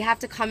not, we have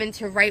to come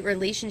into right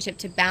relationship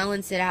to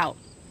balance it out.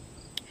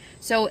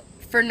 So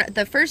for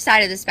the first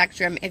side of the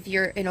spectrum, if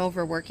you're in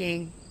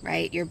overworking,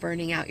 right, you're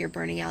burning out,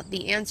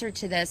 the answer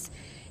to this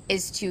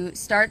is to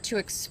start to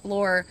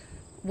explore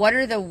what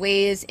are the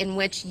ways in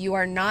which you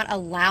are not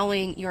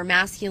allowing your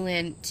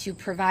masculine to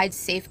provide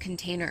safe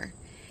container.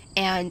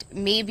 And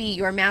maybe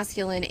your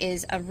masculine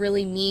is a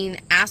really mean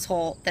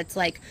asshole that's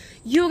like,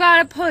 you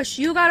gotta push,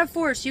 you gotta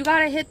force, you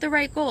gotta hit the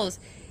right goals.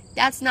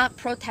 That's not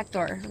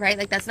protector, right?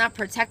 Like, that's not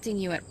protecting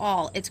you at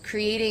all. It's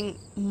creating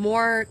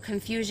more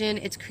confusion.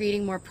 It's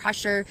creating more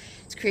pressure.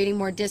 It's creating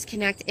more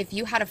disconnect. If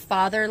you had a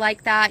father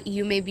like that,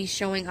 you may be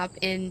showing up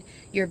in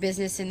your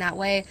business in that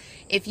way.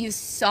 If you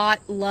sought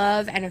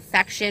love and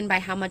affection by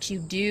how much you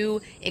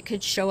do, it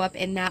could show up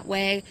in that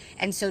way.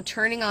 And so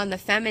turning on the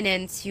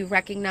feminine to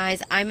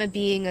recognize, I'm a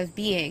being of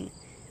being.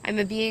 I'm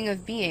a being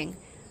of being.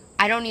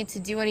 I don't need to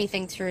do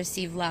anything to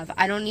receive love.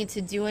 I don't need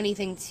to do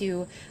anything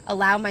to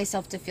allow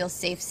myself to feel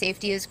safe.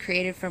 Safety is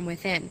created from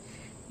within.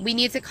 We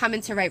need to come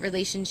into right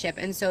relationship.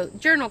 And so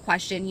journal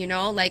question,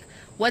 like,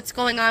 what's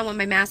going on with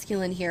my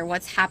masculine here?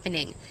 What's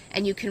happening?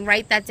 And you can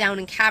write that down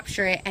and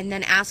capture it, and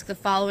then ask the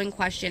following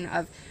question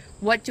of,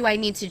 what do I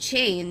need to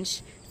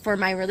change for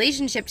my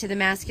relationship to the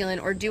masculine,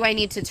 or do I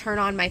need to turn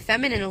on my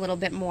feminine a little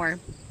bit more?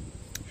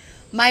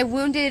 My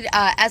wounded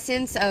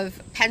essence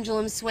of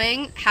pendulum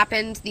swing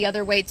happened the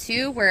other way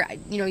too, where,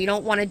 you know, you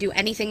don't want to do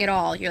anything at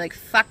all. You're like,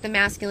 fuck the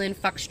masculine,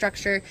 fuck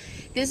structure.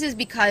 This is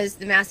because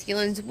the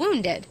masculine's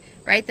wounded,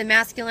 right? The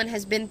masculine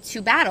has been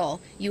to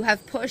battle. You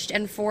have pushed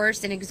and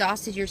forced and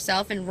exhausted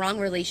yourself in wrong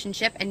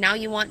relationship, and now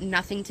you want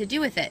nothing to do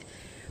with it.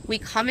 We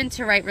come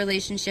into right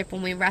relationship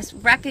when we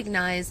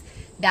recognize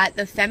that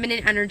the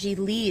feminine energy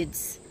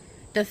leads.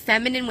 The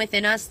feminine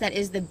within us that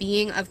is the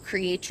being of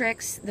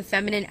creatrix, the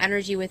feminine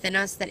energy within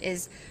us that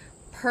is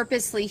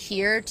purposely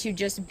here to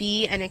just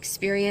be and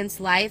experience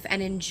life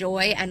and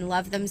enjoy and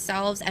love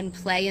themselves and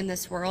play in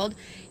this world,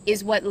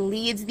 is what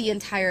leads the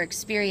entire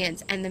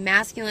experience. And the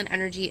masculine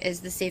energy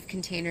is the safe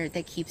container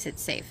that keeps it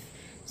safe.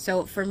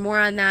 So for more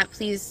on that,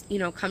 please, you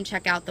know, come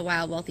check out the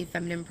Wild Wealthy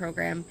Feminine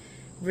program.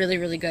 Really,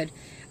 really good.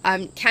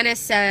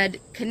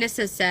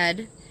 Kanissa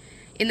said,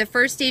 in the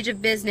first stage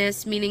of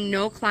business, meaning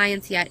no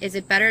clients yet, is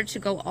it better to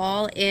go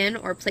all in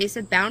or place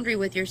a boundary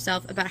with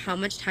yourself about how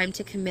much time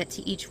to commit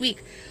to each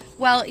week?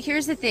 Well,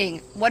 here's the thing.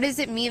 What does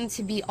it mean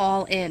to be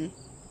all in,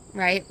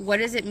 right? What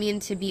does it mean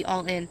to be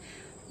all in?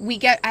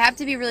 I have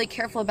to be really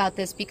careful about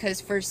this,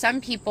 because for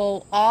some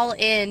people, all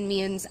in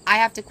means I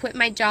have to quit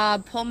my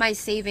job, pull my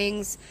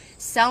savings,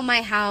 sell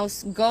my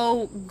house,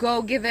 go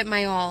give it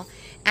my all.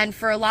 And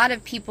for a lot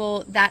of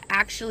people, that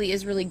actually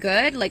is really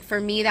good. Like for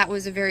me, that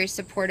was a very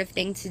supportive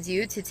thing to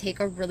do, to take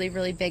a really,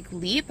 really big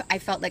leap. I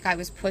felt like I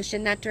was pushed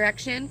in that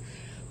direction.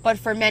 But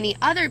for many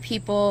other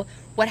people,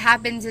 what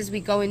happens is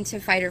we go into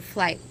fight or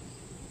flight.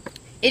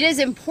 It is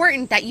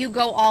important that you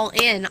go all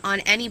in on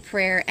any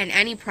prayer and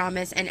any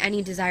promise and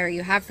any desire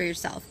you have for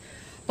yourself.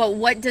 But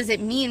what does it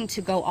mean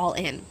to go all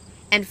in?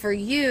 And for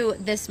you,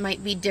 this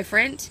might be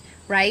different,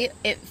 right?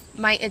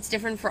 It's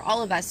different for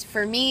all of us.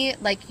 For me,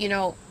 like, you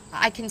know,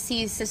 I can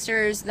see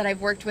sisters that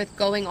I've worked with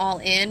going all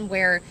in,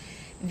 where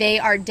they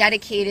are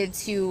dedicated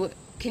to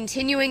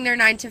continuing their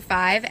 9 to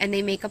 5, and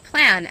they make a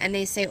plan and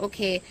they say,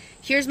 okay,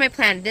 here's my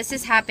plan. This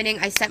is happening.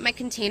 I set my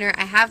container.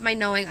 I have my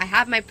knowing. I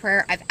have my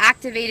prayer. I've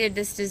activated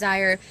this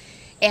desire.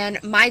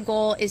 And my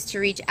goal is to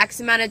reach X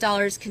amount of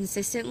dollars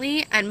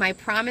consistently. And my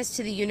promise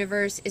to the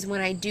universe is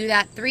when I do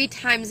that 3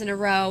 times in a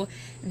row,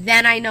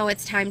 then I know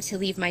it's time to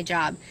leave my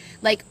job.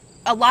 Like,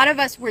 a lot of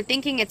us, we're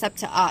thinking it's up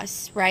to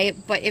us, right?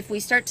 But if we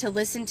start to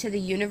listen to the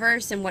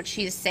universe and what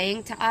she is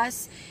saying to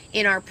us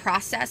in our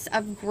process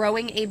of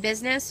growing a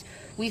business,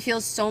 we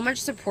feel so much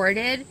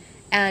supported,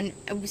 and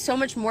so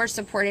much more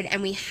supported,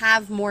 and we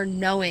have more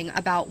knowing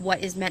about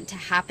what is meant to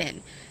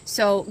happen.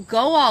 So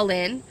go all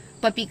in,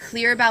 but be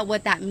clear about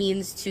what that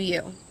means to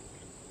you.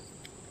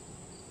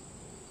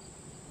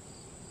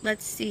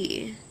 Let's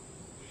see.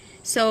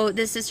 So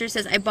this sister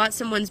says, I bought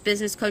someone's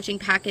business coaching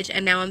package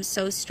and now I'm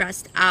so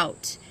stressed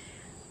out.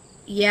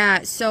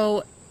 Yeah,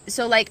 so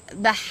like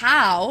the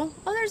how,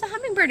 oh, there's a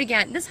hummingbird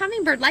again. This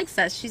hummingbird likes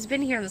us. She's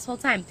been here this whole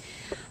time.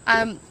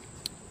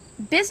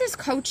 Business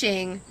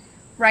coaching,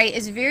 right,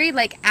 is very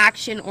like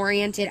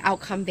action-oriented,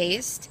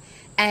 outcome-based.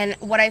 And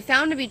what I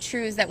found to be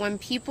true is that when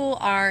people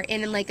are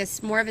in like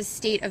more of a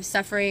state of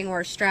suffering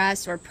or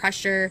stress or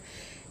pressure,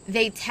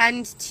 they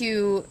tend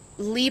to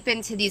leap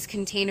into these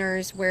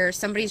containers where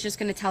somebody's just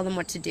going to tell them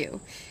what to do.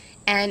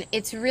 And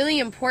it's really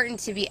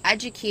important to be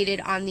educated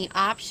on the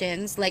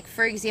options. Like,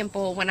 for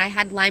example, when I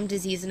had Lyme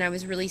disease and I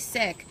was really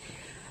sick,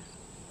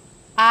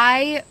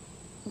 I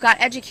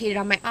got educated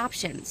on my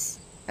options.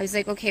 I was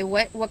like, okay,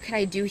 what can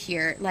I do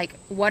here? Like,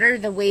 what are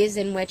the ways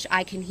in which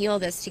I can heal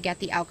this to get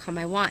the outcome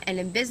I want? And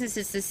in business,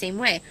 it's the same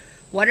way.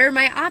 What are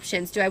my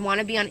options? Do I want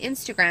to be on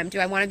Instagram? Do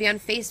I want to be on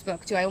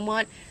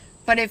Facebook?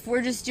 But if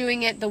we're just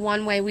doing it the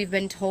one way we've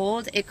been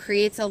told, it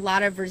creates a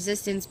lot of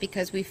resistance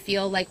because we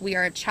feel like we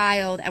are a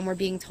child and we're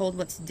being told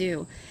what to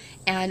do.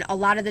 And a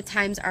lot of the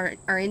times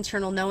our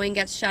internal knowing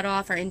gets shut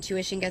off, our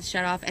intuition gets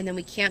shut off, and then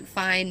we can't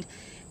find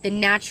the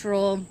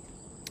natural,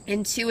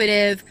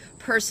 intuitive,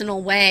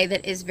 personal way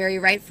that is very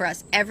right for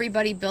us.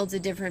 Everybody builds a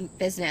different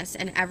business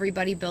and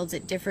everybody builds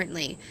it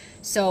differently.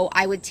 So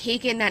I would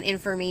take in that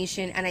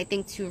information, and I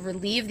think to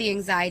relieve the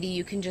anxiety,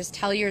 you can just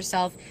tell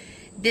yourself,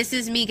 this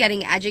is me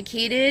getting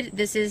educated.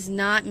 This is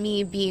not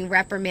me being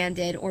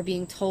reprimanded or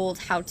being told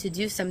how to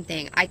do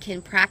something. I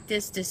can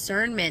practice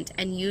discernment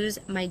and use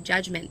my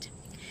judgment.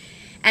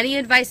 Any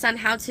advice on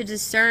how to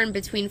discern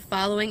between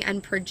following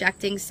and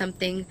projecting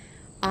something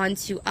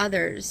onto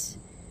others?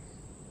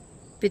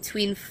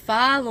 Between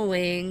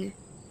following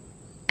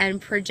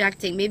and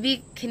projecting.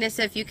 Maybe,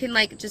 Kanissa, if you can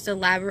like just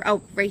elaborate.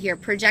 Oh, right here.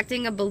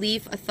 Projecting a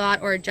belief, a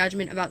thought, or a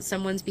judgment about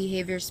someone's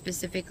behavior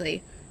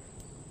specifically.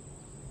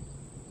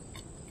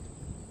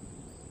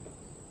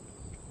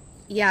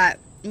 Yeah,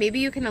 maybe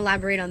you can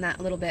elaborate on that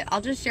a little bit.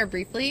 I'll just share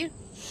briefly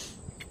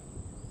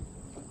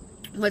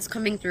what's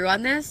coming through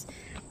on this.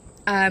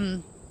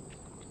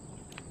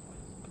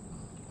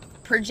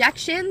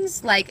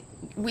 Projections, like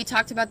we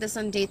talked about this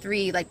on day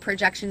 3, like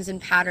projections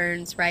and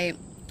patterns, right?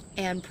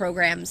 And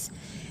programs.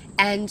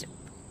 And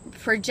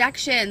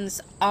projections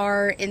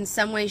are in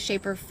some way,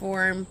 shape, or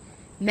form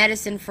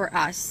medicine for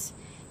us.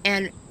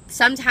 And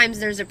Sometimes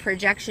there's a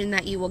projection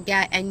that you will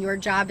get, and your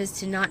job is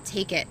to not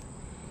take it.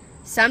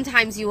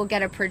 Sometimes you will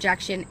get a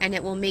projection and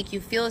it will make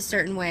you feel a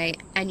certain way,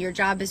 and your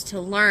job is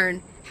to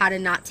learn how to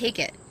not take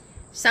it.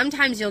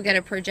 Sometimes you'll get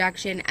a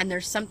projection and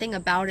there's something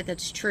about it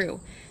that's true.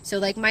 So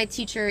like my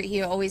teacher,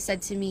 he always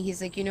said to me,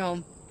 he's like, you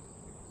know,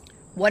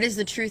 what is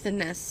the truth in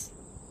this?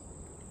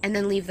 And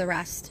then leave the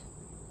rest,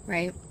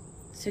 right?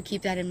 So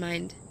keep that in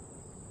mind.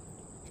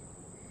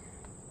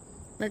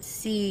 Let's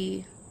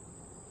see.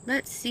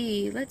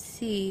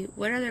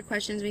 What other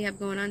questions we have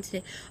going on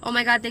today? Oh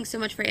my God, thanks so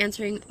much for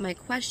answering my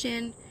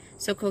question.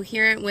 So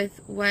coherent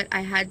with what I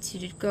had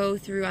to go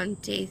through on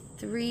day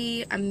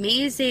 3.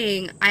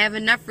 Amazing. I have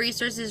enough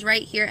resources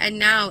right here and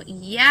now.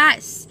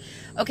 Yes.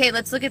 Okay,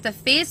 let's look at the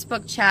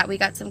Facebook chat. We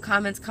got some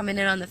comments coming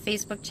in on the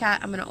Facebook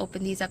chat. I'm going to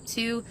open these up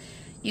too.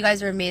 You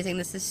guys are amazing.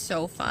 This is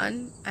so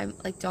fun.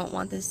 I don't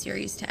want this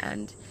series to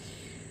end.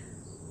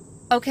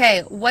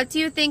 Okay, what do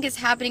you think is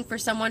happening for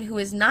someone who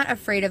is not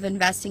afraid of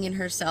investing in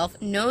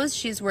herself, knows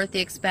she's worth the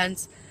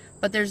expense,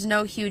 but there's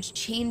no huge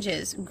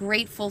changes,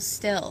 grateful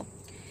still?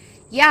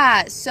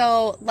 Yeah,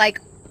 so like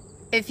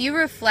if you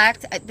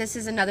reflect, this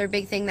is another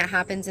big thing that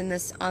happens in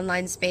this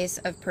online space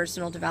of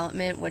personal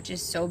development, which is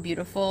so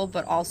beautiful,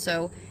 but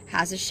also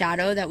has a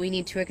shadow that we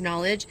need to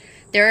acknowledge.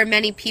 There are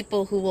many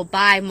people who will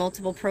buy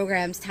multiple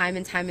programs time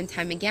and time and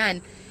time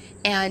again,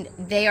 and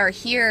they are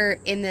here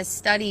in this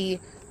study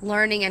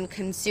learning and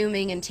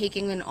consuming and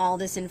taking in all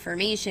this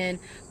information,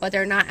 but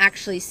they're not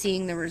actually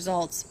seeing the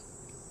results.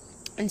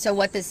 And so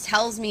what this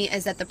tells me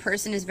is that the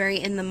person is very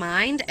in the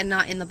mind and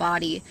not in the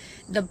body.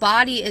 The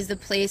body is the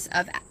place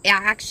of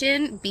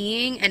action,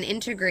 being, and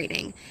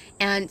integrating.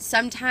 And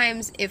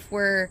sometimes if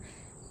we're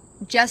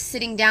just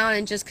sitting down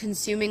and just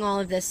consuming all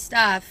of this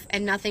stuff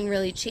and nothing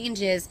really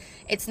changes,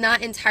 it's not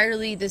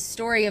entirely the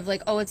story of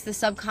like, oh, it's the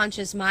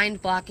subconscious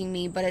mind blocking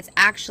me, but it's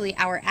actually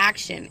our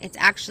action. It's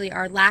actually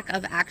our lack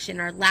of action,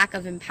 our lack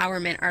of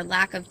empowerment, our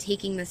lack of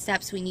taking the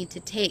steps we need to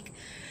take.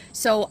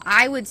 So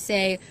I would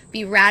say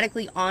be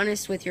radically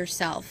honest with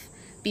yourself.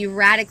 Be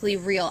radically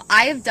real.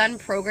 I have done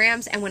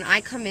programs, and when I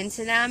come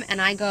into them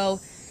and I go,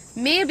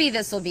 maybe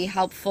this will be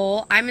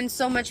helpful, I'm in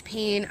so much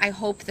pain, I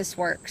hope this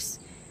works,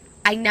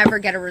 I never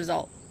get a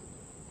result.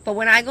 But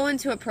when I go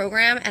into a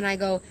program and I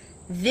go,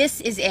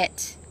 this is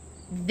it,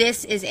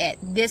 this is it,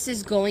 this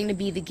is going to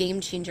be the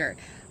game changer,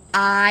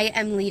 I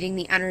am leading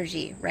the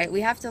energy, right? We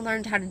have to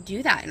learn how to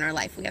do that in our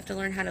life. We have to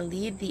learn how to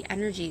lead the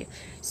energy.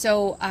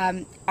 So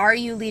are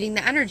you leading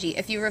the energy?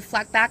 If you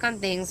reflect back on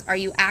things, are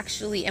you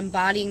actually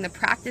embodying the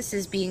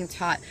practices being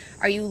taught?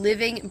 Are you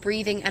living,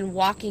 breathing, and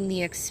walking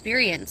the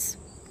experience?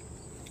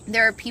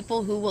 There are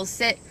people who will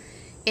sit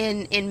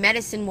in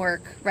medicine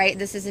work, right?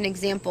 This is an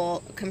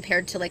example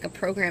compared to like a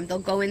program. They'll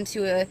go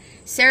into a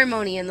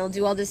ceremony and they'll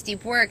do all this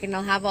deep work and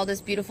they'll have all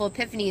this beautiful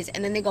epiphanies,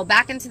 and then they go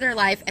back into their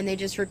life and they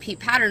just repeat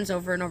patterns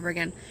over and over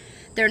again.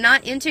 They're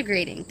not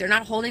integrating, they're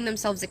not holding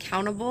themselves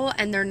accountable,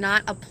 and they're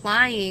not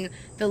applying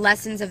the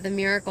lessons of the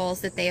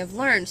miracles that they have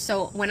learned.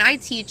 So when I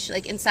teach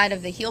like inside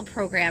of the HEAL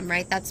program,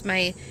 right, that's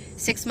my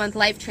 6-month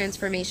life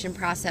transformation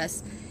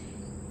process,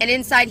 and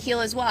inside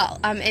HEAL as well,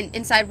 and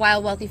inside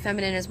Wild Wealthy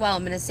Feminine as well,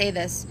 I'm going to say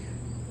this,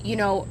 you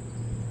know,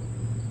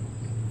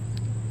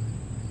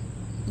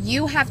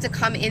 you have to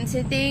come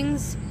into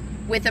things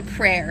with a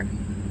prayer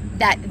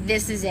that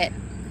this is it.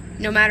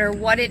 No matter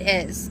what it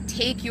is,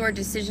 take your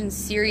decisions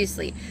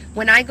seriously.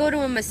 When I go to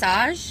a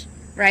massage,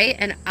 right,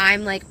 and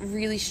I'm like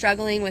really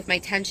struggling with my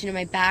tension in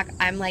my back,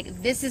 I'm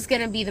like, this is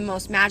going to be the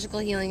most magical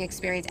healing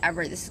experience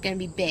ever. This is going to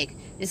be big.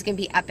 This is going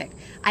to be epic.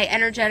 I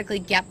energetically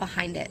get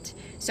behind it.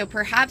 So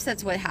perhaps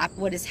that's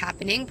what is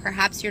happening.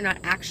 Perhaps you're not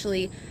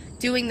actually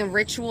doing the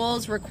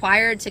rituals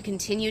required to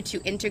continue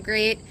to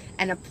integrate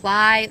and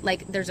apply.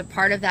 Like there's a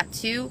part of that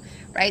too,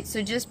 right?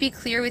 So just be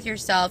clear with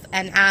yourself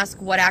and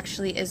ask what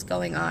actually is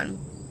going on.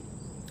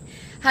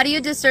 How do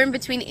you discern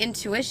between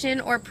intuition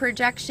or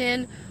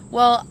projection?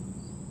 Well,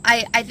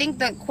 I think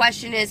the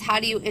question is how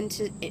do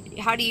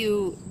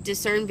you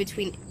discern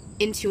between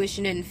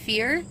intuition and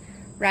fear,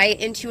 right?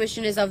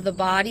 Intuition is of the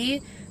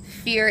body,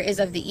 fear is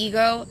of the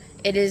ego.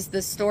 It is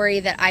the story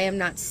that I am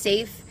not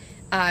safe.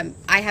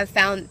 I have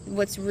found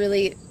what's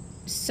really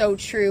so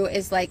true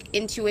is like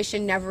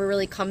intuition never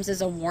really comes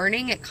as a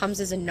warning, it comes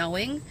as a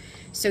knowing.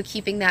 So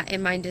keeping that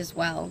in mind as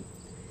well.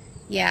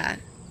 Yeah.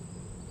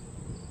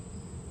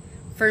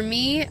 For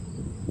me,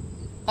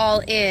 all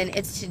in,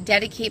 it's to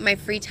dedicate my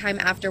free time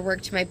after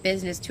work to my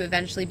business to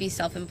eventually be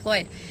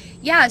self-employed.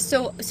 Yeah,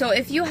 so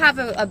if you have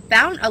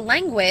a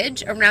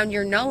language around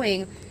your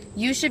knowing,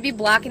 you should be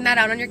blocking that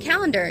out on your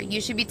calendar. You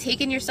should be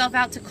taking yourself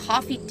out to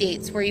coffee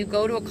dates where you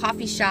go to a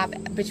coffee shop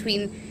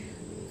between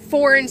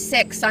 4 and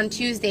 6 on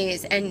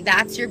Tuesdays, and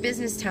that's your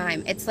business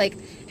time. It's like,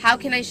 how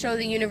can I show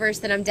the universe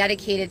that I'm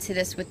dedicated to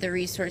this with the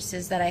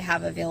resources that I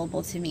have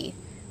available to me?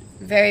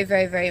 Very,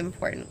 very, very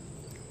important.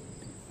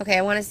 Okay,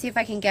 I want to see if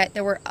I can get,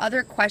 there were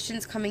other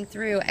questions coming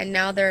through, and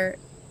now they're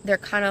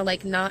kind of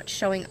like not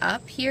showing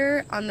up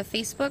here on the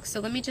Facebook. So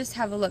let me just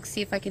have a look,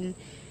 see if I can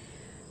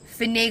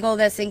finagle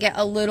this and get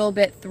a little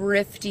bit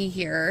thrifty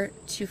here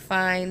to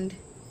find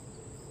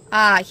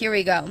Here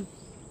we go.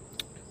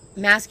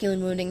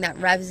 Masculine wounding that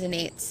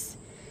resonates.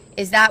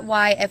 Is that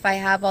why if I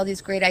have all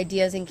these great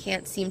ideas and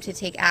can't seem to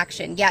take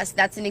action? Yes,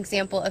 that's an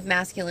example of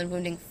masculine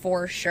wounding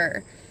for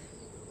sure.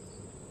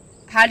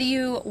 How do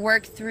you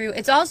work through,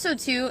 it's also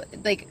too,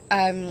 like,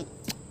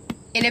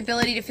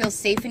 inability to feel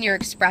safe in your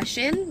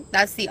expression.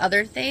 That's the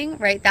other thing,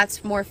 right?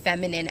 That's more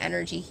feminine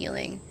energy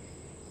healing.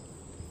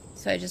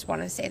 So I just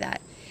want to say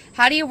that.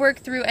 How do you work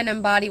through and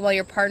embody while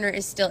your partner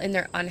is still in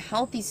their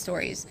unhealthy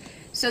stories?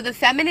 So the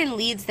feminine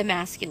leads the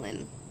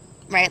masculine,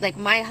 right? Like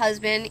my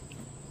husband,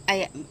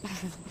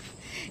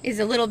 is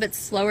a little bit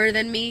slower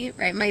than me,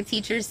 right? My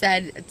teacher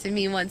said to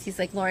me once, he's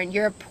like, Lauren,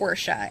 you're a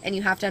Porsche, and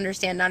you have to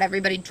understand not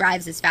everybody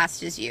drives as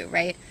fast as you,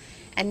 right?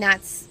 And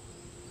that's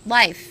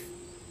life.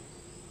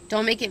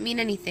 Don't make it mean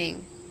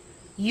anything.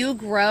 You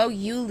grow,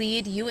 you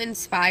lead, you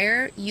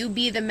inspire, you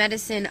be the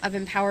medicine of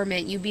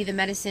empowerment, you be the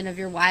medicine of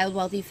your wild,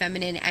 wealthy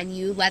feminine, and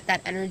you let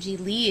that energy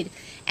lead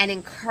and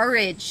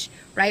encourage,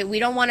 right? We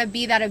don't want to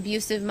be that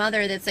abusive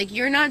mother that's like,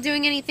 you're not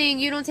doing anything,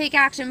 you don't take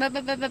action,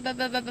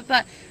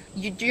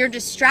 you're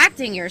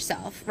distracting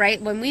yourself, right?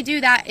 When we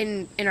do that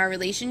in our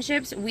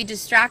relationships, we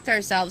distract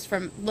ourselves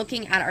from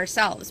looking at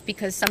ourselves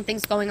because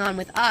something's going on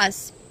with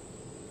us.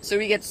 So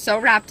we get so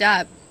wrapped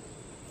up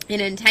in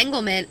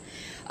entanglement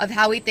of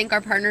how we think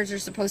our partners are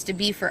supposed to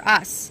be for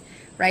us,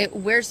 right?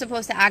 We're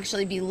supposed to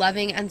actually be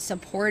loving and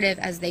supportive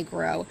as they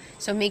grow.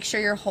 So make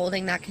sure you're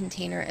holding that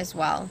container as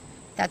well.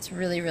 That's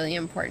really, really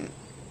important.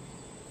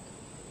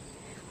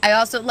 I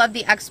also love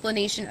the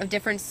explanation of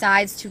different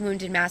sides to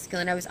wounded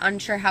masculine. I was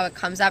unsure how it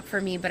comes up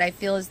for me, but I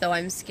feel as though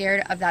I'm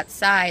scared of that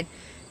side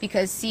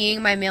because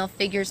seeing my male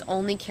figures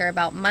only care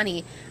about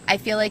money, I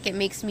feel like it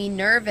makes me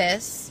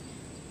nervous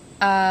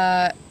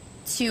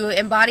to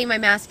embody my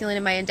masculine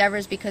in my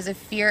endeavors because of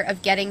fear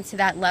of getting to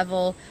that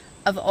level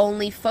of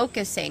only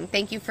focusing.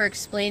 Thank you for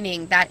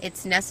explaining that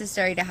it's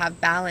necessary to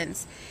have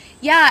balance.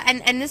 Yeah,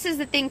 and this is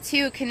the thing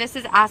too.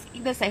 Kanissa's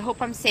asking this. I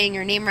hope I'm saying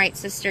your name right,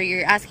 sister.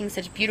 You're asking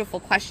such beautiful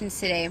questions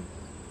today.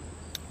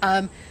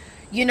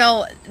 You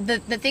know, the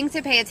thing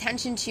to pay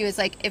attention to is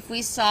like if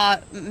we saw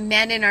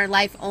men in our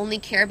life only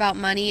care about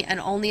money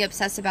and only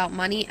obsess about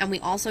money, and we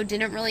also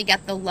didn't really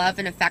get the love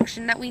and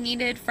affection that we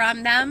needed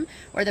from them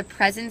or the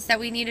presence that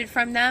we needed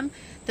from them,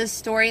 the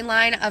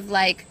storyline of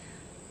like,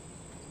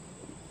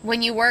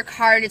 when you work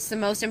hard, it's the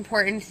most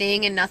important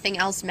thing and nothing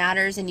else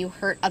matters and you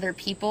hurt other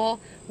people,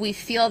 we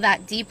feel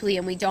that deeply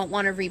and we don't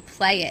want to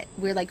replay it.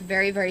 We're like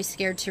very, very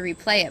scared to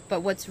replay it.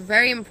 But what's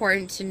very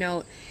important to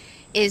note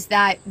is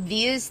that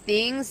these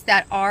things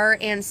that are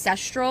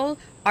ancestral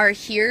are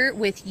here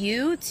with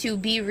you to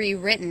be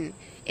rewritten.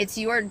 It's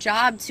your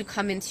job to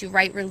come into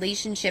right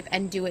relationship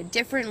and do it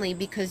differently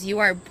because you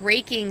are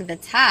breaking the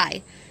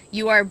tie.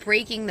 You are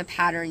breaking the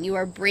pattern. You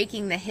are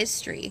breaking the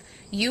history.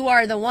 You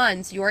are the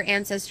ones your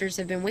ancestors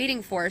have been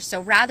waiting for. So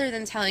rather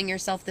than telling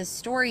yourself this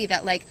story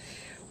that like,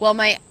 well,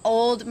 my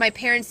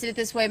parents did it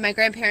this way, my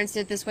grandparents did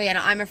it this way, and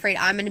I'm afraid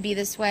I'm going to be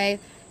this way.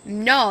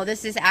 No,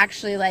 this is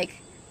actually like,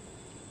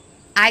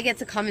 I get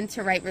to come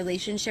into right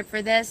relationship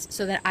for this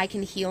so that I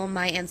can heal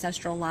my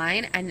ancestral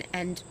line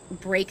and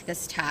break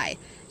this tie.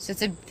 So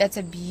that's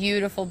a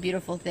beautiful,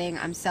 beautiful thing.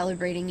 I'm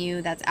celebrating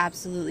you. That's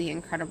absolutely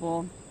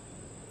incredible.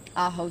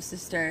 Aho,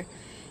 sister.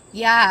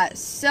 Yeah,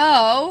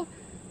 so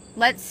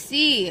let's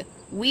see.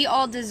 We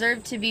all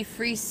deserve to be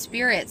free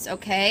spirits,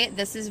 okay?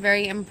 This is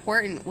very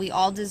important. We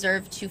all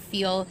deserve to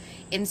feel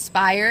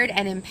inspired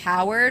and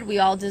empowered. We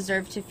all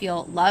deserve to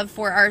feel love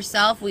for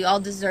ourselves. We all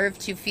deserve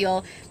to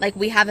feel like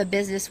we have a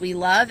business we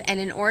love. And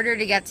in order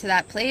to get to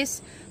that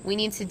place, we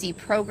need to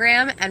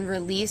deprogram and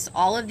release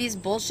all of these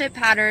bullshit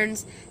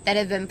patterns that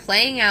have been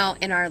playing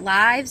out in our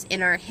lives,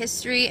 in our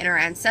history, in our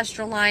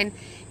ancestral line,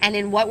 and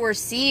in what we're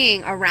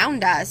seeing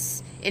around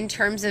us in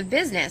terms of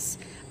business.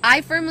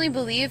 I firmly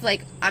believe,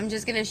 like, I'm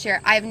just going to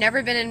share, I've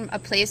never been in a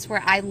place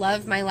where I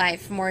love my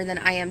life more than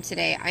I am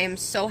today. I am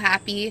so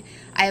happy.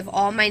 I have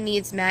all my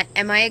needs met.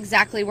 Am I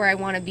exactly where I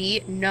want to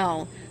be?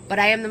 No. But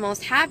I am the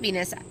most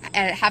happiness,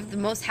 have the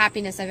most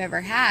happiness I've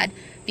ever had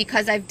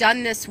because I've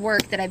done this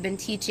work that I've been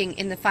teaching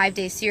in the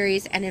 5-day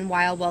series and in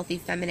Wild Wealthy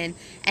Feminine.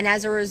 And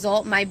as a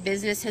result, my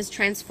business has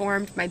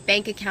transformed, my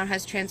bank account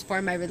has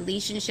transformed, my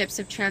relationships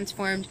have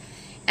transformed,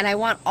 and I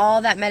want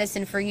all that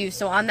medicine for you.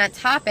 So on that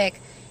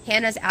topic,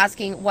 Hannah's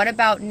asking, what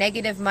about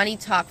negative money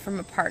talk from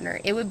a partner?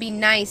 It would be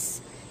nice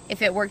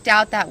if it worked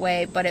out that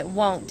way, but it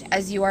won't,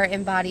 as you are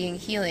embodying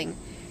healing.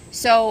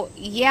 So,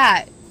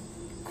 yeah,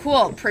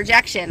 cool,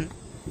 projection.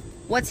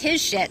 What's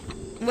his shit?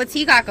 What's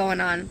he got going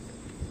on,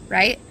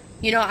 right?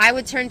 You know, I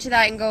would turn to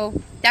that and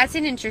go, that's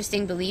an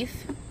interesting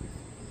belief.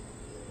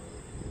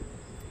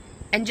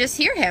 And just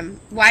hear him.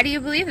 Why do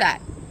you believe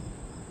that?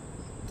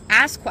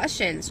 Ask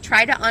questions.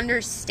 Try to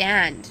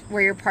understand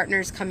where your partner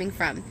is coming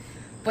from.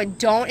 But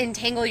don't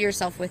entangle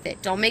yourself with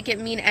it. Don't make it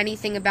mean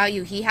anything about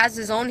you. He has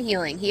his own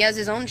healing. He has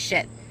his own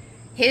shit.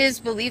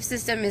 His belief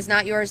system is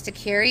not yours to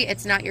carry.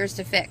 It's not yours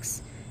to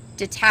fix.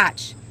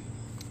 Detach.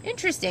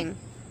 Interesting.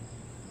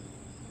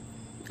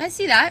 I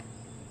see that.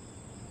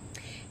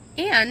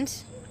 And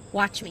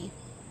watch me.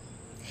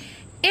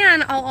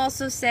 And I'll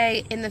also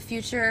say in the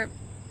future,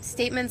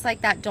 statements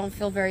like that don't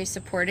feel very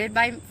supported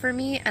for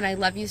me, and I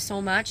love you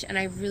so much, and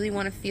I really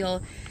want to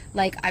feel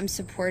like I'm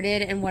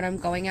supported in what I'm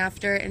going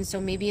after. And so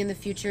maybe in the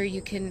future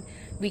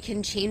we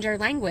can change our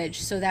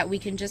language so that we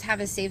can just have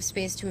a safe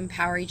space to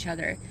empower each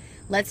other.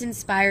 Let's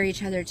inspire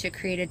each other to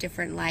create a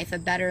different life, a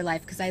better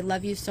life, because I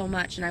love you so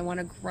much and I want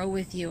to grow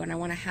with you and I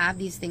want to have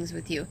these things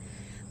with you.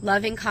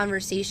 Loving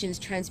conversations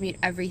transmute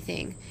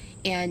everything.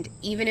 And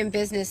even in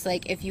business,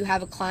 like if you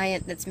have a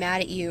client that's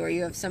mad at you, or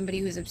you have somebody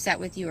who's upset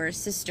with you, or a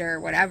sister or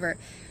whatever,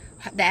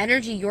 the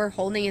energy you're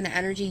holding and the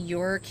energy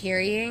you're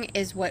carrying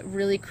is what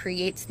really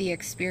creates the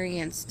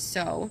experience.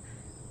 So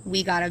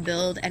we got to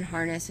build and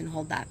harness and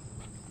hold that.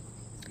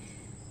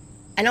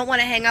 I don't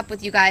want to hang up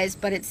with you guys,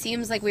 but it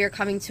seems like we are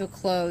coming to a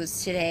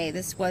close today.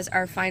 This was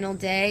our final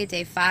day,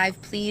 day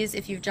 5. Please,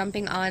 if you're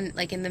jumping on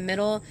like in the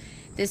middle,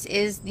 this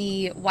is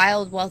the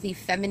Wild Wealthy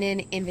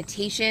Feminine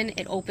Invitation.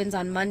 It opens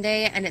on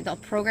Monday, and the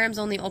program's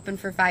only open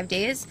for 5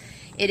 days.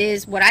 It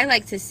is what I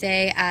like to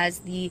say as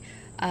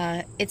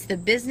it's the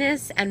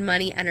business and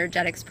money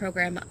energetics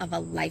program of a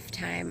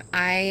lifetime.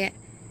 I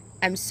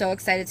am so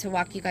excited to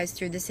walk you guys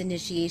through this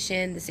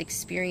initiation, this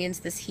experience,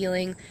 this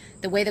healing.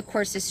 The way the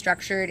course is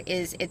structured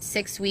is it's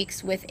 6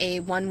 weeks with a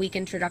 1-week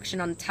introduction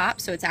on the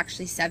top, so it's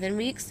actually 7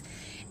 weeks.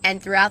 And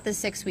throughout the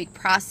 6-week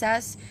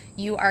process,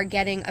 you are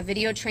getting a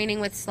video training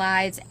with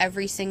slides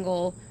every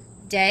single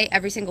day,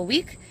 every single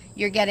week.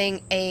 You're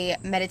getting a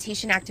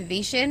meditation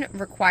activation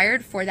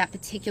required for that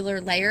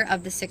particular layer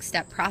of the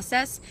 6-step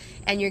process.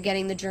 And you're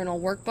getting the journal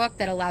workbook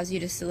that allows you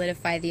to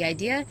solidify the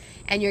idea.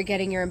 And you're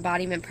getting your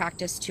embodiment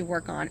practice to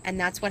work on. And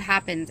that's what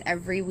happens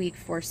every week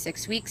for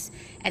 6 weeks.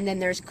 And then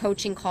there's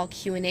coaching call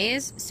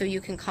Q&As, so you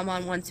can come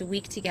on once a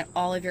week to get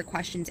all of your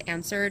questions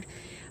answered.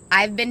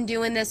 I've been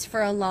doing this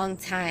for a long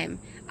time.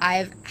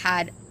 I've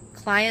had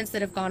clients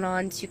that have gone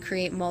on to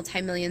create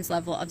multi-millions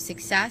level of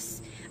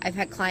success. I've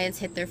had clients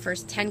hit their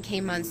first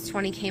 10K months,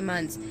 20K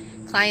months,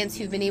 clients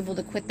who've been able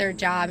to quit their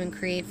job and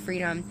create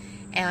freedom.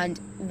 And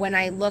when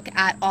I look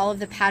at all of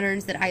the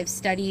patterns that I've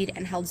studied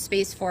and held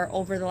space for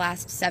over the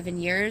last 7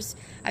 years,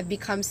 I've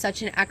become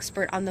such an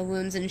expert on the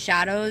wounds and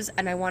shadows,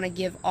 and I want to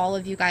give all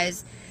of you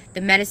guys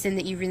the medicine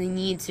that you really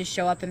need to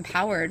show up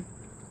empowered,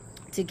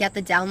 to get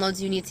the downloads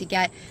you need to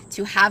get,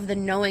 to have the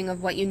knowing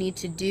of what you need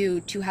to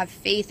do, to have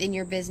faith in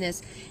your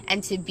business,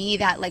 and to be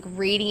that like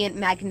radiant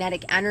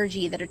magnetic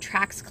energy that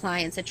attracts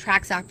clients,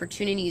 attracts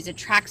opportunities,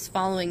 attracts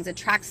followings,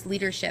 attracts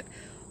leadership.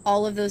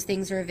 All of those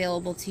things are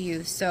available to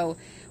you. So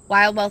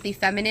Wild Wealthy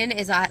Feminine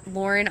is at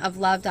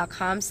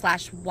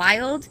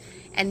laurenoflove.com/wild,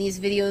 and these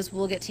videos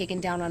will get taken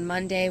down on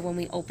Monday when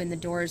we open the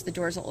doors. The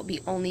doors will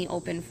be only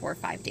open for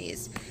 5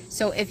 days.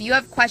 So if you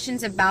have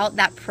questions about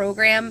that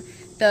program,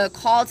 the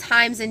call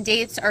times and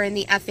dates are in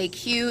the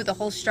FAQ. The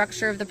whole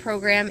structure of the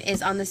program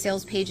is on the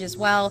sales page as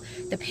well.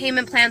 The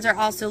payment plans are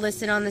also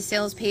listed on the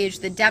sales page.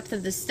 The depth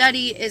of the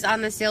study is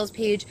on the sales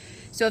page.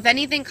 So if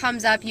anything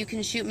comes up, you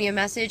can shoot me a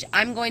message.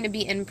 I'm going to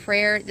be in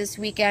prayer this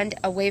weekend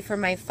away from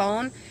my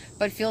phone,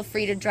 but feel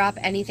free to drop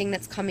anything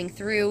that's coming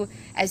through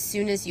as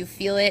soon as you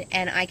feel it,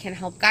 and I can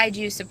help guide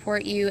you,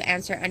 support you,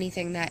 answer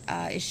anything that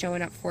is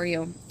showing up for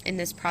you in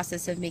this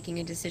process of making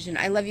a decision.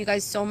 I love you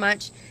guys so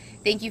much.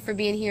 Thank you for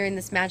being here in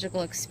this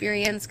magical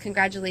experience.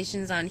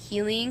 Congratulations on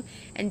healing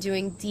and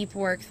doing deep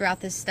work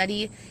throughout this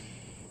study.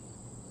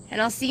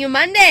 And I'll see you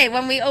Monday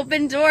when we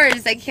open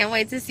doors. I can't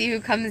wait to see who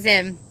comes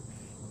in.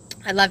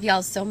 I love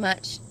y'all so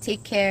much.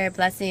 Take care.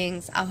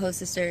 Blessings. Aho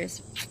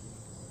sisters.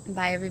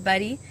 Bye,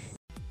 everybody.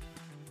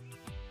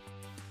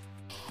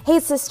 Hey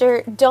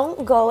sister,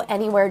 don't go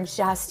anywhere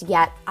just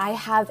yet. I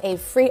have a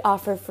free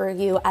offer for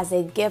you as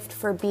a gift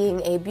for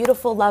being a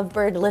beautiful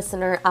lovebird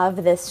listener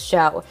of this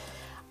show.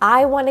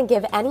 I want to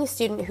give any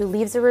student who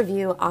leaves a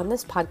review on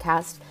this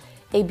podcast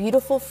a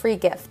beautiful free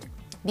gift,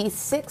 the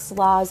 6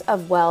 Laws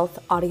of Wealth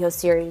audio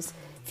series.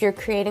 If you're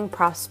creating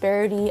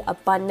prosperity,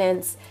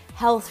 abundance,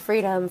 health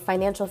freedom,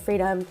 financial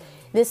freedom,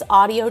 this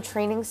audio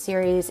training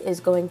series is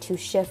going to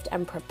shift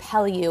and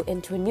propel you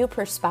into a new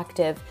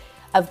perspective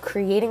of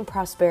creating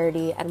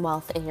prosperity and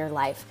wealth in your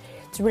life.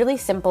 It's really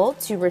simple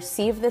to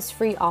receive this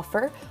free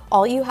offer.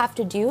 All you have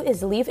to do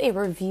is leave a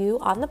review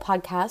on the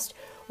podcast,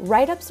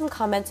 write up some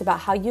comments about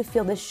how you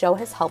feel this show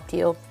has helped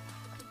you,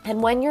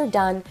 and when you're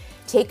done,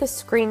 take a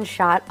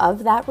screenshot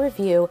of that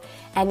review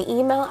and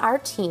email our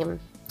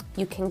team.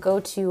 You can go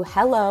to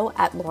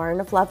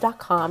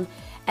hello@laurenoflove.com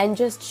and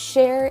just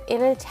share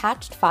in an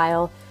attached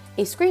file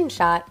a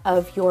screenshot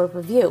of your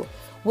review.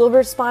 We'll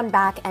respond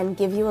back and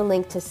give you a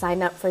link to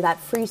sign up for that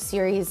free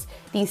series,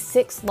 the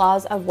 6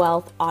 Laws of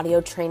Wealth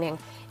audio training.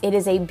 It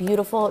is a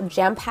beautiful,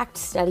 jam-packed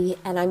study,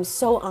 and I'm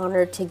so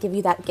honored to give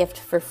you that gift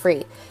for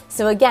free.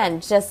 So again,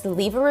 just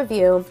leave a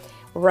review,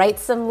 write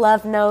some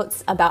love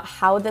notes about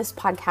how this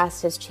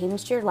podcast has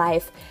changed your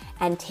life,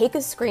 and take a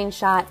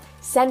screenshot,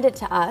 send it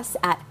to us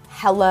at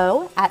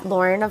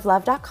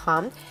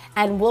hello@laurenoflove.com,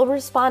 and we'll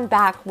respond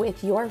back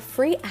with your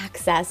free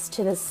access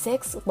to the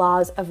 6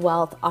 Laws of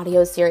Wealth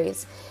audio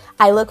series.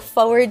 I look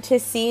forward to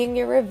seeing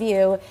your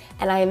review,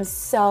 and I am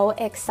so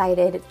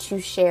excited to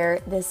share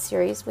this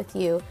series with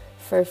you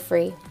for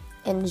free.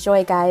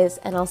 Enjoy, guys,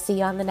 and I'll see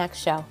you on the next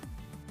show.